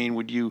staff? I mean,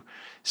 would you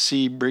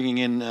see bringing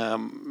in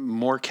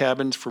more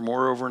cabins for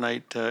more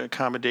overnight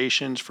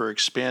accommodations, for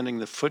expanding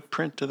the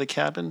footprint of the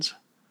cabins?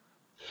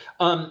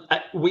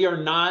 We are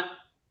not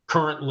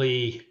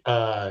currently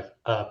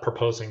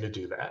proposing to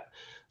do that.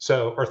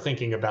 So, or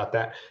thinking about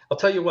that. I'll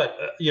tell you what,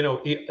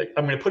 I'm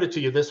going to put it to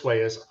you this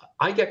way: is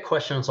I get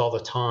questions all the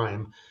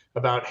time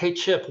about, hey,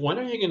 Chip, when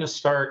are you going to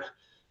start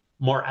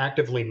more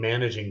actively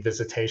managing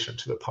visitation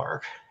to the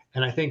park?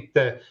 And I think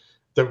that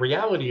the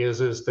reality is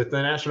that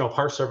the National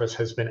Park Service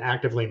has been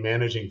actively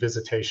managing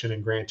visitation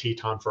in Grand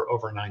Teton for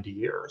over 90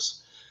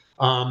 years.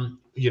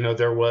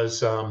 There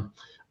was a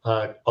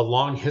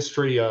long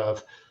history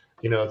of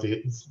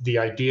the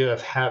idea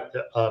of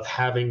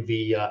having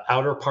the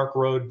outer park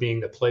road being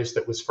the place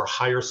that was for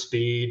higher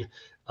speed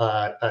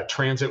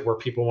transit where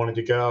people wanted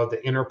to go,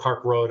 the inner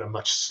park road a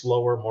much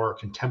slower, more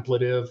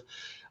contemplative.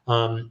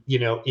 In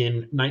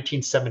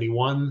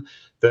 1971,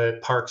 the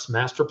park's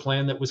master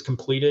plan that was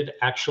completed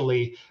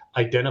actually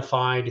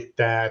identified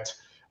that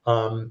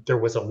there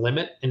was a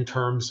limit in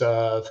terms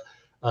of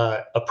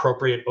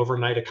appropriate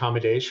overnight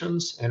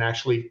accommodations, and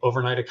actually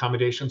overnight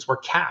accommodations were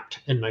capped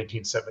in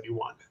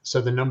 1971.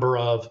 So the number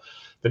of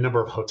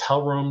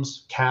hotel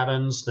rooms,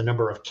 cabins, the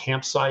number of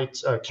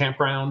campsites,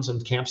 campgrounds,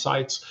 and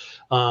campsites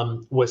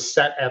was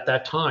set at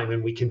that time,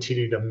 and we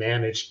continue to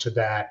manage to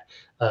that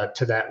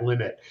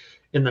limit.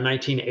 In the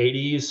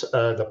 1980s,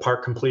 the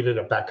park completed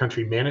a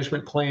backcountry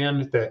management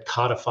plan that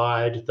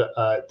codified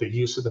the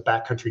use of the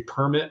backcountry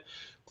permit,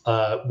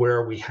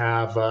 where we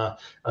have a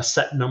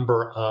set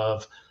number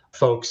of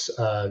folks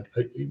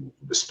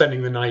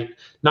spending the night,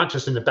 not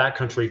just in the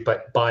backcountry,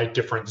 but by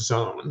different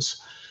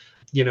zones.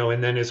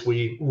 And then as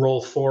we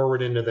roll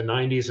forward into the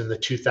 90s and the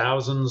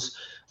 2000s,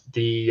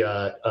 the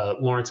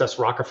Lawrence S.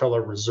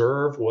 Rockefeller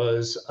Reserve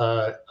was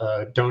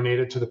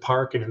donated to the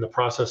park. And in the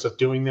process of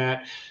doing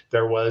that,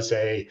 there was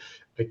a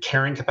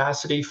carrying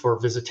capacity for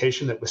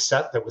visitation that was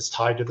set that was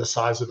tied to the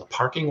size of the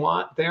parking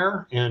lot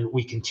there. And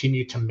we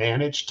continue to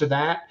manage to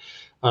that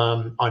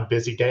on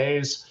busy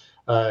days.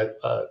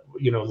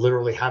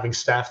 Literally having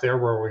staff there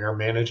where we are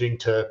managing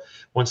to,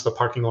 once the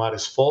parking lot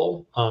is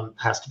full,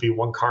 has to be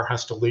one car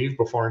has to leave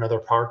before another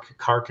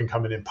car can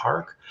come in and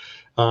park.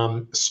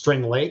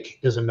 String Lake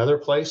is another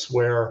place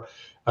where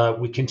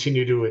we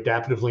continue to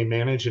adaptively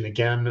manage. And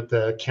again,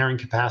 the carrying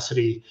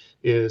capacity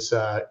is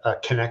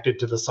connected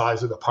to the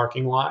size of the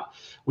parking lot.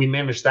 We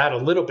manage that a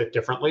little bit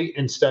differently.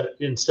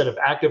 Instead of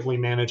actively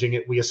managing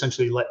it, we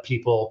essentially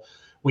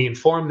we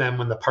inform them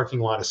when the parking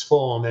lot is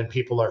full, and then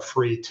people are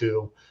free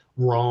to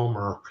roam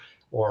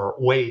or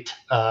wait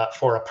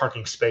for a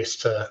parking space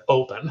to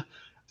open.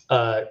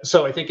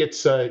 So I think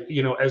it's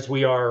as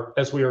we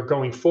are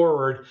going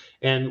forward,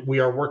 and we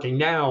are working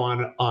now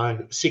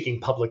on seeking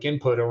public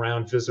input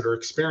around visitor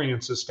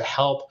experiences to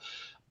help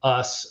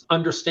us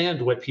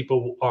understand what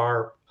people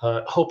are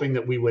hoping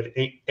that we would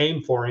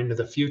aim for into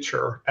the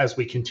future as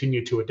we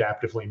continue to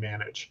adaptively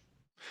manage.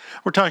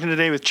 We're talking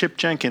today with Chip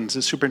Jenkins,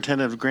 the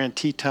superintendent of Grand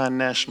Teton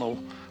National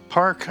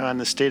Park, on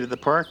the state of the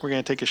park. We're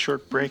going to take a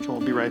short break, and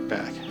we'll be right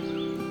back.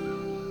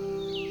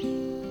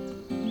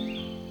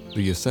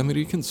 The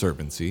Yosemite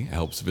Conservancy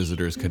helps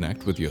visitors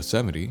connect with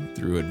Yosemite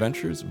through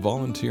adventures,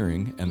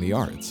 volunteering, and the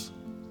arts.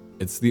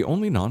 It's the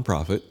only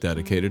nonprofit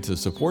dedicated to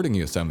supporting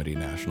Yosemite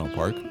National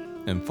Park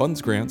and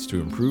funds grants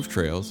to improve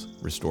trails,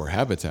 restore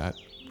habitat,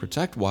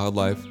 protect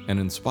wildlife, and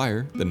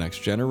inspire the next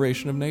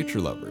generation of nature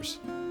lovers.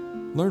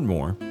 Learn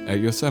more at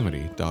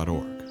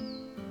yosemite.org.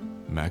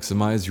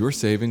 Maximize your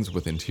savings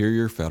with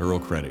Interior Federal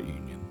Credit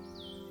Union.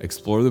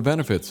 Explore the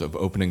benefits of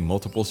opening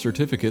multiple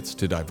certificates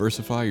to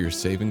diversify your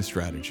savings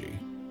strategy.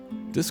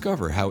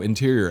 Discover how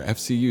Interior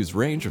FCU's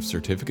range of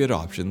certificate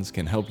options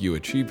can help you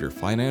achieve your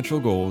financial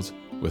goals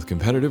with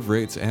competitive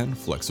rates and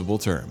flexible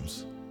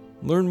terms.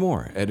 Learn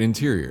more at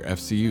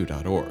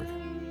interiorfcu.org.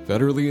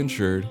 Federally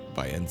insured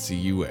by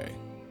NCUA.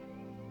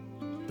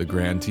 The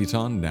Grand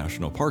Teton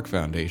National Park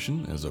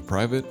Foundation is a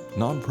private,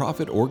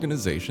 nonprofit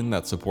organization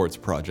that supports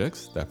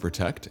projects that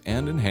protect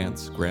and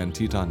enhance Grand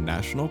Teton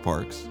National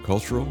Park's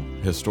cultural,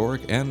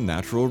 historic, and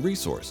natural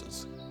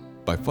resources.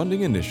 By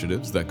funding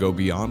initiatives that go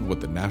beyond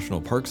what the National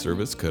Park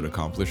Service could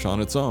accomplish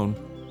on its own,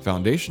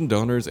 Foundation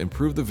donors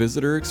improve the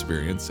visitor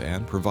experience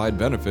and provide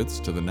benefits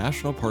to the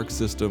National Park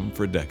system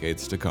for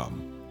decades to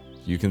come.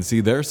 You can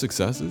see their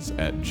successes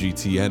at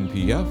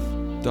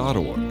gtnpf.org.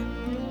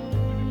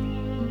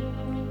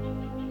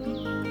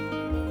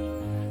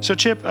 So,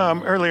 Chip,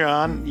 earlier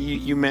on,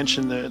 you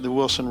mentioned the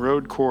Wilson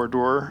Road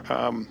corridor.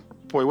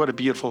 Boy, what a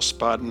beautiful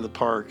spot in the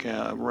park,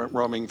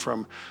 roaming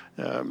from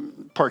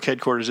park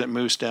headquarters at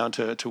Moose down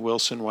to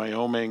Wilson,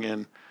 Wyoming.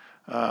 And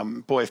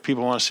boy, if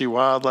people want to see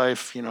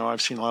wildlife,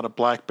 I've seen a lot of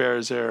black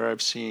bears there.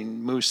 I've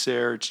seen moose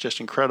there. It's just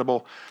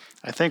incredible.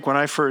 I think when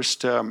I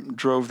first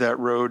drove that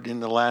road in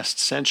the last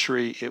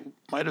century, it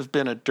might have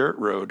been a dirt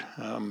road,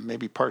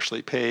 maybe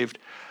partially paved.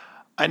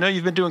 I know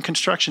you've been doing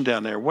construction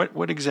down there.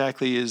 What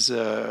exactly is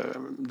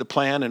the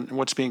plan and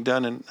what's being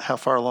done, and how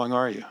far along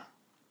are you?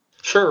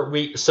 Sure.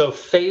 So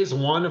phase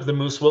one of the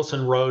Moose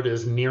Wilson Road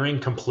is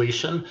nearing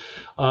completion.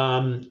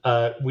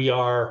 We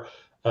are,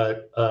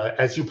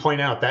 as you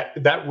point out,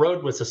 that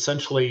road was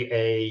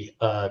essentially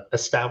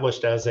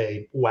established as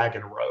a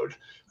wagon road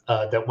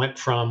that went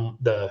from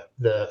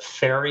the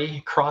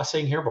ferry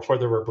crossing here before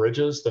there were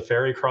bridges, the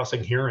ferry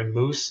crossing here in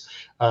Moose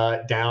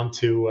down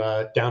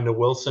to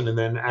Wilson, and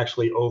then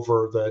actually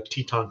over the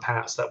Teton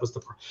Pass. That was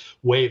the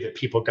way that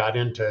people got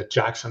into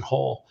Jackson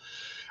Hole.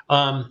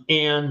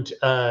 And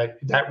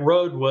that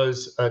road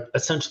was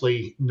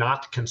essentially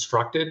not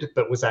constructed,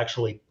 but was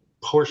actually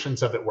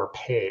portions of it were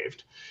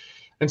paved.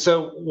 And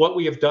so what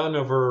we have done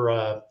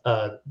over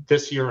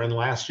this year and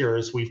last year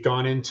is we've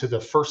gone into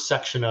the first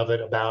section of it,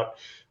 about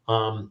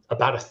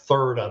a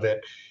third of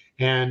it,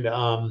 and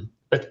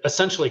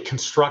essentially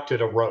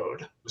constructed a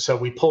road. So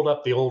we pulled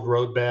up the old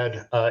road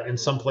bed. In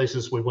some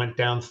places, we went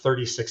down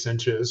 36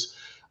 inches.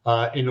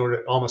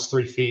 Almost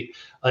 3 feet,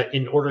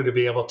 in order to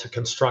be able to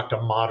construct a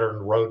modern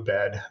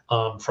roadbed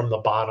from the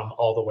bottom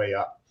all the way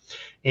up.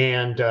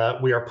 And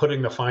we are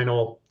putting the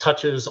final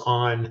touches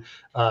on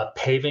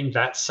paving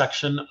that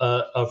section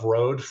of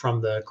road from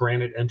the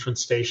Granite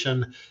Entrance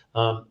Station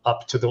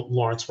up to the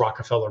Lawrence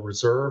Rockefeller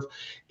Reserve.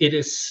 It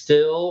is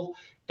still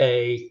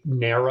a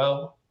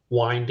narrow,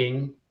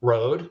 winding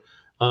road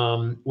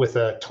with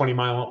a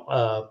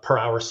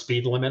 20-mile-per-hour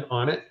speed limit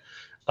on it.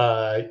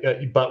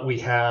 But we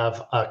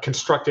have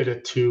constructed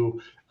it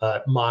to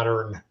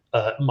modern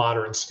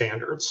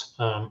standards,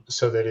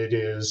 so that it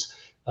is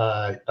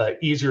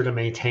easier to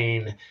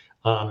maintain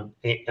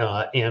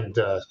and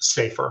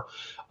safer.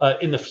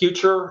 In the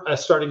future,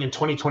 starting in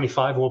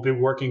 2025, we'll be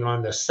working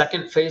on the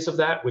second phase of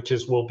that, which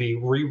is we'll be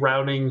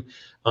rerouting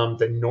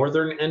the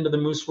northern end of the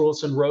Moose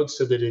Wilson Road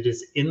so that it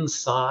is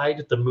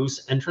inside the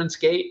Moose entrance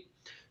gate.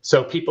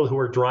 So people who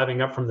are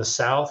driving up from the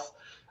south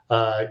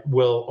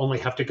will only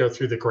have to go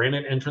through the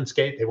Granite entrance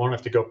gate. They won't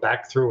have to go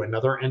back through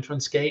another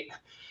entrance gate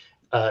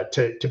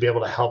to be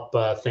able to help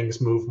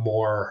things move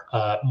more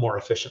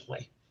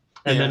efficiently.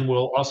 And then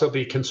we'll also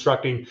be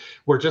constructing.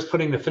 We're just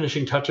putting the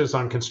finishing touches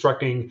on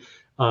constructing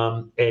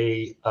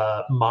a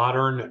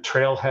modern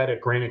trailhead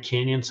at Granite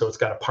Canyon. So it's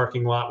got a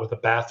parking lot with a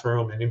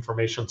bathroom and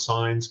information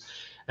signs.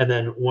 And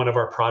then one of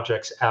our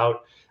projects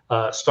out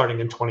starting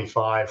in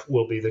 25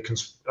 will be the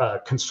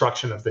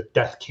construction of the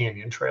Death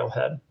Canyon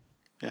trailhead.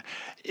 Yeah.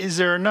 Is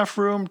there enough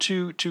room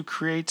to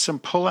create some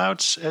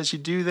pullouts as you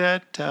do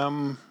that,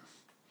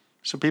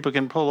 so people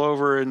can pull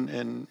over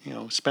and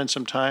spend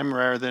some time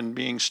rather than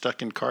being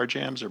stuck in car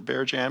jams or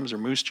bear jams or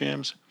moose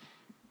jams?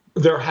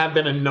 There have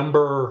been a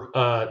number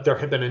of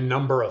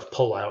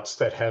pullouts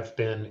that have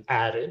been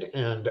added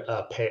and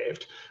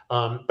paved,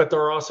 but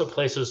there are also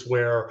places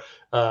where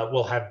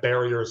we'll have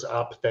barriers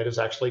up that is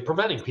actually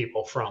preventing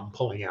people from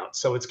pulling out.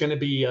 So it's going to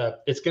be a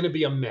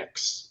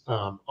mix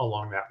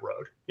along that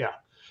road. Yeah.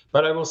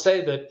 But I will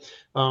say that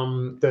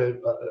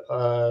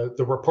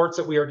the reports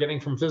that we are getting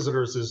from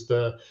visitors is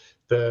the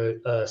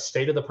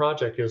state of the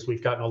project is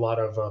we've gotten a lot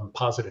of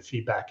positive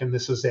feedback. And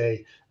this is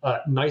a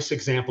nice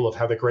example of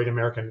how the Great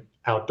American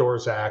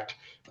Outdoors Act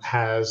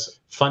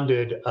has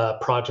funded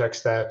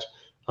projects that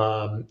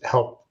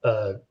help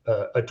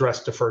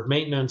address deferred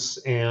maintenance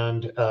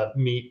and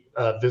meet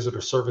visitor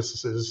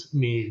services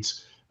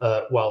needs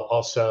while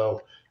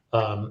also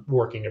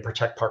working to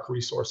protect park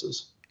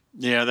resources.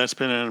 Yeah, that's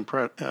been an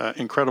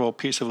incredible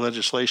piece of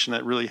legislation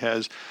that really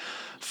has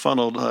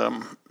funneled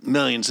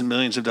millions and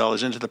millions of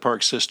dollars into the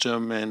park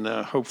system, and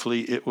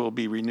hopefully it will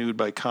be renewed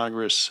by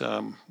Congress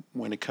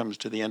when it comes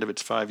to the end of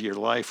its 5-year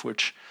life,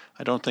 which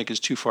I don't think is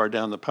too far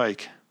down the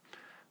pike.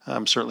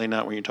 Certainly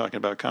not when you're talking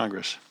about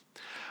Congress.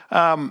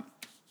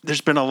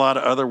 There's been a lot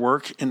of other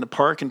work in the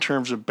park in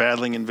terms of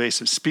battling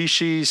invasive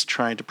species,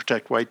 trying to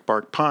protect white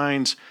bark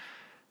pines,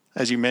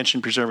 as you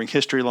mentioned, preserving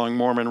history along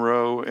Moore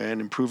Monroe and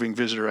improving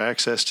visitor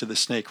access to the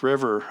Snake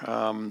River.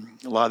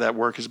 A lot of that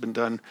work has been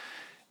done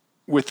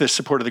with the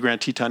support of the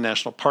Grand Teton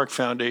National Park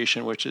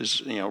Foundation, which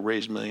has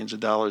raised millions of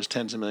dollars,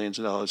 tens of millions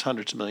of dollars,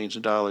 hundreds of millions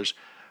of dollars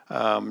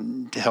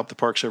to help the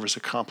Park Service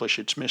accomplish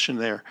its mission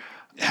there.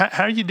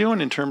 How are you doing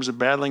in terms of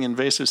battling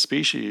invasive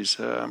species?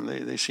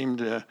 They seem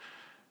to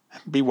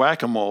be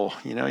whack-a-mole.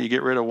 You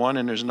get rid of one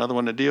and there's another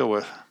one to deal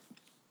with.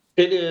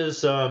 It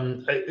is,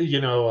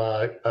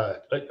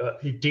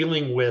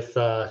 dealing with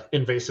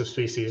invasive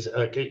species,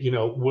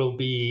 will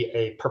be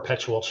a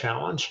perpetual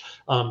challenge,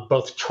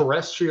 both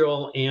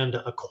terrestrial and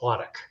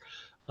aquatic.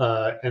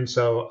 And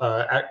so,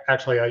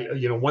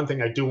 actually, one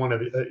thing I do want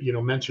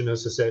to, mention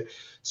is that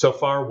so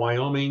far,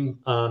 Wyoming,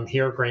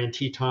 here, Grand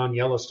Teton,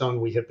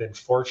 Yellowstone, we have been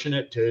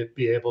fortunate to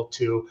be able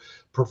to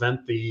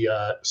prevent the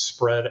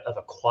spread of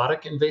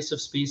aquatic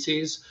invasive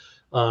species,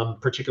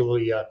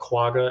 particularly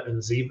quagga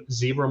and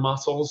zebra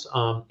mussels,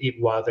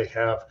 while they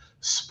have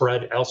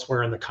spread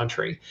elsewhere in the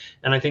country.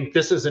 And I think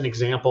this is an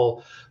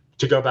example,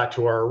 to go back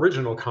to our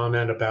original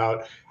comment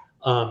about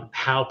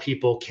how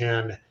people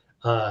can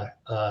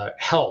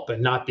help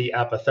and not be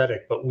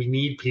apathetic, but we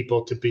need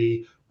people to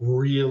be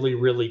really,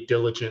 really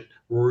diligent,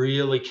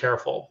 really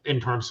careful in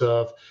terms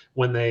of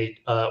when they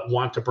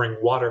want to bring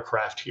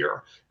watercraft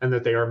here, and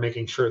that they are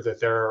making sure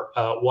that their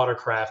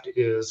watercraft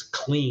is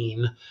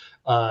clean,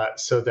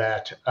 so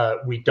that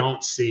we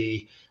don't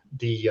see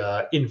the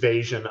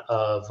invasion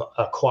of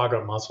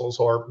quagga mussels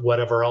or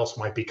whatever else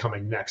might be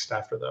coming next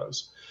after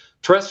those.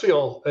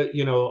 Terrestrial,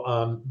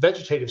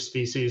 vegetative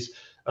species,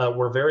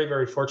 we're very,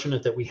 very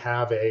fortunate that we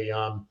have a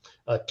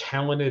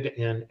talented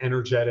and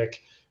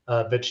energetic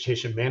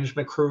vegetation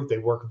management crew. They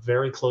work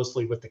very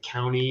closely with the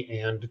county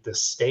and the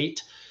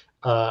state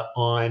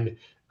on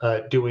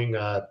doing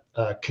a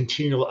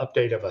continual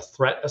update of a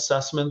threat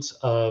assessments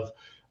of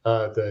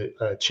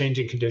the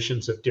changing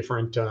conditions of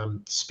different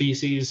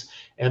species,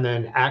 and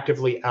then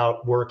actively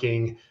out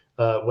working,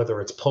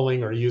 whether it's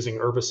pulling or using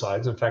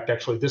herbicides. In fact,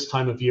 actually, this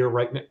time of year,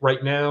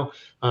 right now,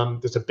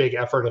 there's a big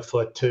effort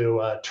afoot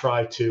to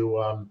try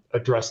to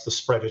address the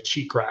spread of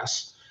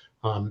cheatgrass.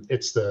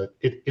 It's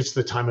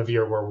the time of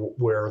year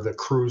where the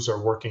crews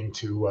are working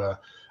to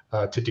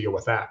deal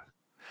with that.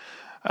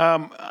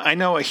 I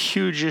know a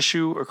huge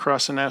issue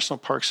across the national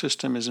park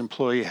system is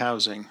employee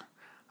housing.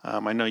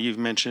 I know you've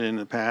mentioned it in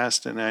the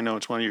past, and I know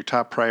it's one of your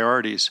top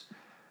priorities.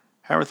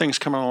 How are things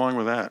coming along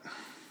with that?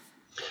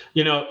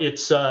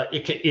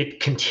 It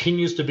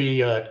continues to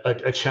be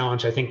a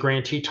challenge. I think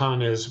Grand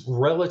Teton is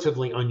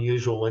relatively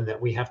unusual in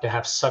that we have to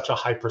have such a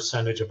high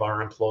percentage of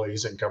our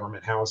employees in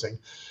government housing.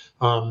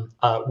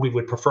 We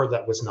would prefer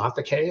that was not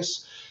the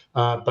case.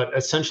 But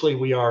essentially,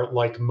 we are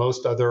like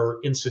most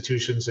other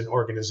institutions and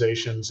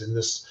organizations in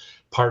this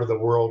part of the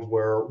world,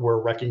 where we're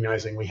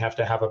recognizing we have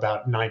to have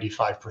about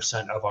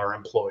 95% of our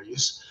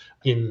employees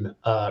in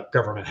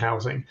government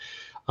housing.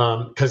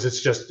 Because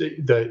it's just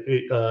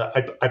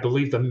I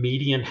believe the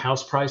median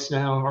house price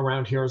now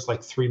around here is like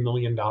 $3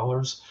 million.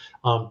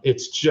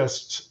 It's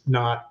just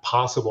not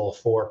possible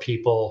for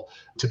people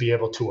to be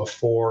able to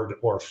afford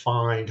or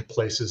find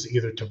places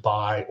either to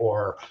buy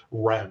or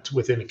rent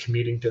within a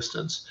commuting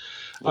distance.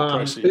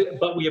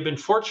 But we have been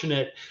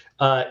fortunate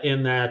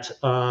in that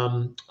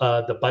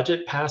the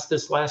budget passed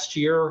this last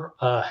year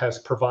has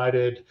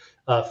provided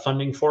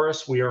funding for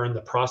us. We are in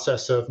the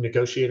process of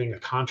negotiating a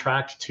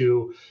contract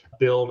to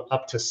build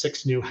up to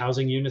 6 new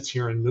housing units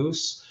here in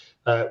Moose.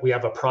 We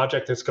have a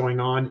project that's going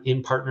on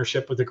in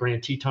partnership with the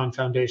Grand Teton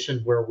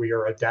Foundation, where we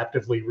are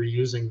adaptively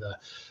reusing the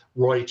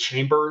Roy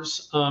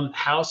Chambers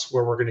house,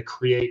 where we're going to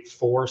create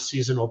 4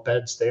 seasonal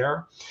beds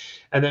there.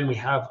 And then we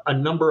have a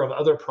number of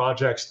other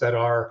projects that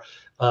are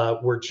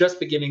we're just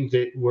beginning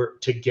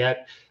to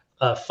get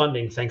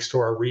funding, thanks to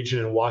our region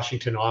in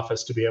Washington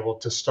office, to be able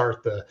to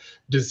start the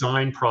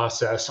design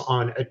process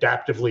on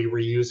adaptively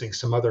reusing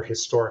some other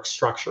historic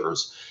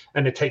structures,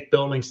 and to take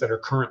buildings that are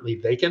currently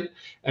vacant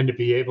and to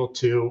be able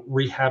to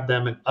rehab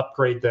them and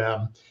upgrade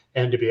them,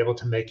 and to be able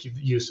to make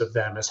use of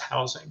them as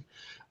housing.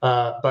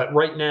 But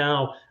right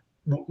now,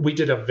 we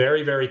did a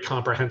very, very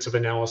comprehensive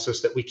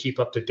analysis that we keep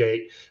up to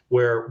date,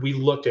 where we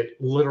looked at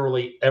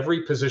literally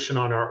every position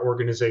on our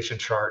organization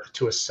chart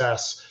to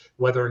assess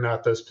whether or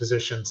not those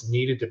positions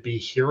needed to be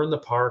here in the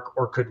park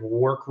or could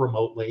work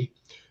remotely.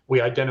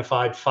 We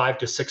identified 5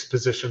 to 6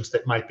 positions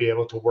that might be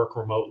able to work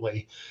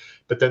remotely,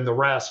 but then the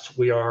rest,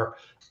 we are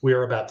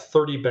about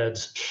 30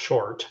 beds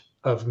short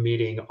of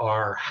meeting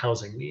our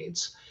housing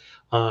needs.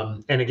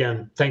 And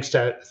again, thanks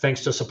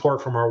to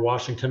support from our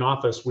Washington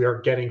office, we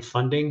are getting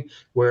funding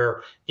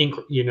where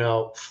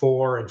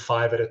 4 and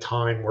 5 at a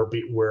time, we're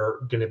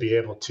going to be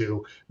able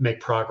to make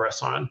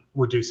progress on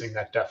reducing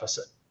that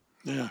deficit.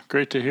 Yeah,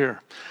 great to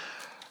hear.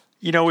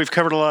 We've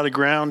covered a lot of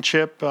ground,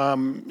 Chip.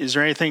 Is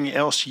there anything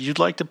else you'd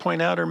like to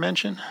point out or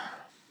mention?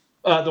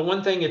 The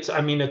one thing it's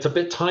a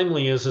bit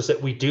timely is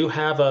that we do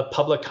have a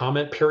public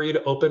comment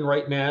period open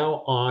right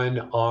now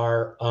on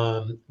our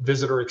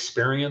visitor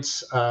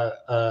experience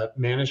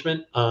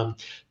management.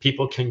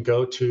 People can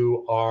go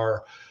to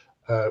our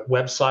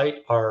website,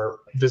 our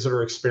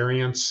visitor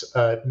experience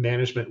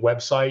management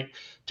website,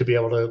 to be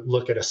able to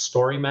look at a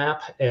story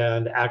map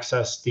and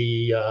access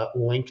the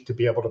link to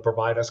be able to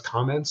provide us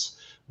comments.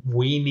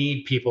 We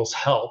need people's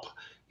help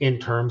in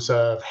terms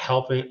of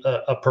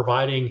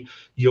providing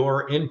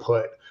your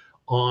input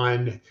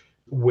on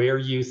where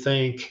you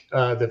think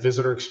the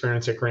visitor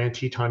experience at Grand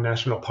Teton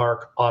National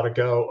Park ought to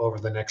go over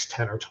the next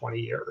 10 or 20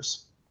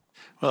 years.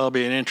 Well, it'll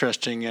be an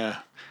interesting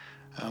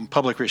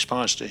public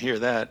response to hear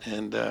that.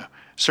 And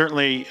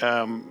certainly,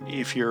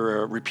 if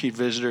you're a repeat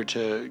visitor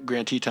to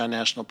Grand Teton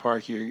National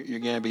Park, you're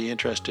going to be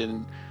interested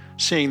in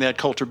seeing that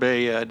Coulter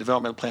Bay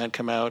development plan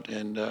come out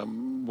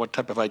and what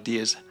type of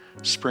ideas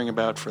spring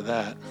about for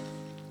that.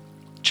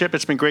 Chip,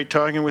 it's been great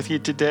talking with you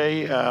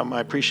today. I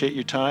appreciate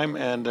your time,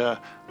 and we'll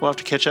have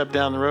to catch up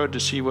down the road to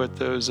see what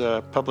those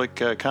public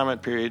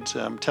comment periods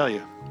tell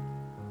you.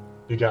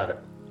 You got it.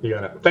 You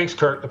got it. Thanks,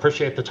 Kurt.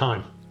 Appreciate the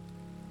time.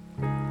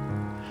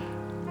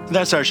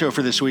 That's our show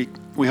for this week.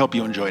 We hope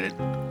you enjoyed it.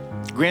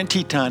 Grand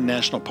Teton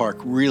National Park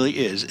really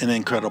is an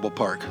incredible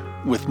park,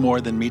 with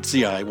more than meets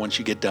the eye once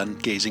you get done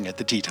gazing at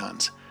the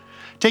Tetons.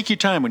 Take your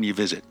time when you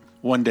visit.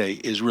 One day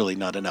is really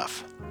not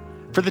enough.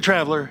 For The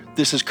Traveler,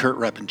 this is Kurt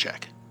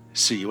Repenchak.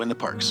 See you in the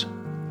parks.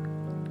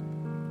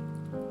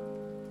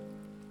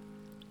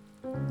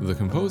 The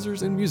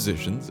composers and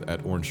musicians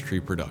at Orange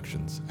Tree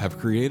Productions have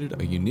created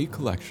a unique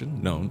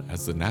collection known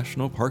as the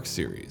National Park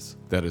Series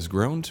that has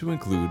grown to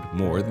include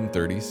more than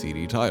 30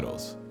 CD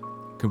titles.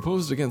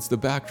 Composed against the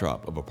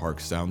backdrop of a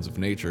park's sounds of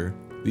nature,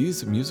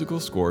 these musical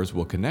scores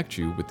will connect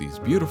you with these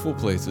beautiful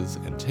places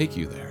and take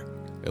you there,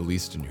 at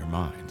least in your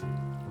mind.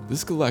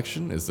 This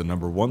collection is the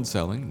 #1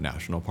 selling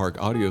National Park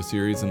audio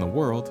series in the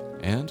world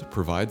and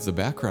provides the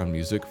background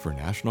music for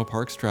National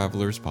Parks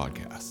Travelers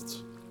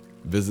podcasts.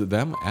 Visit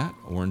them at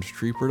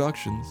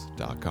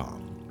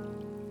orangetreeproductions.com.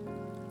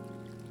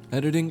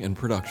 Editing and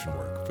production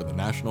work for the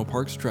National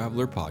Parks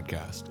Traveler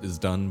podcast is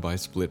done by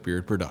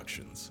Splitbeard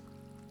Productions.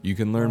 You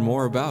can learn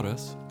more about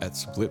us at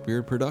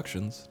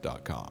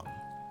splitbeardproductions.com.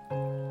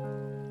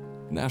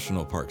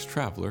 National Parks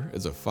Traveler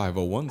is a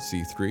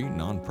 501c3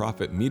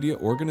 nonprofit media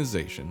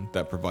organization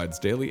that provides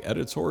daily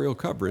editorial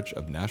coverage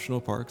of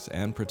national parks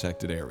and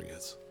protected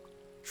areas.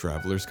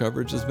 Traveler's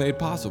coverage is made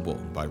possible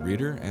by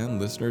reader and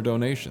listener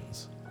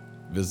donations.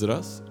 Visit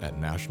us at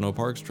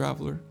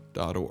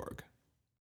nationalparkstraveler.org.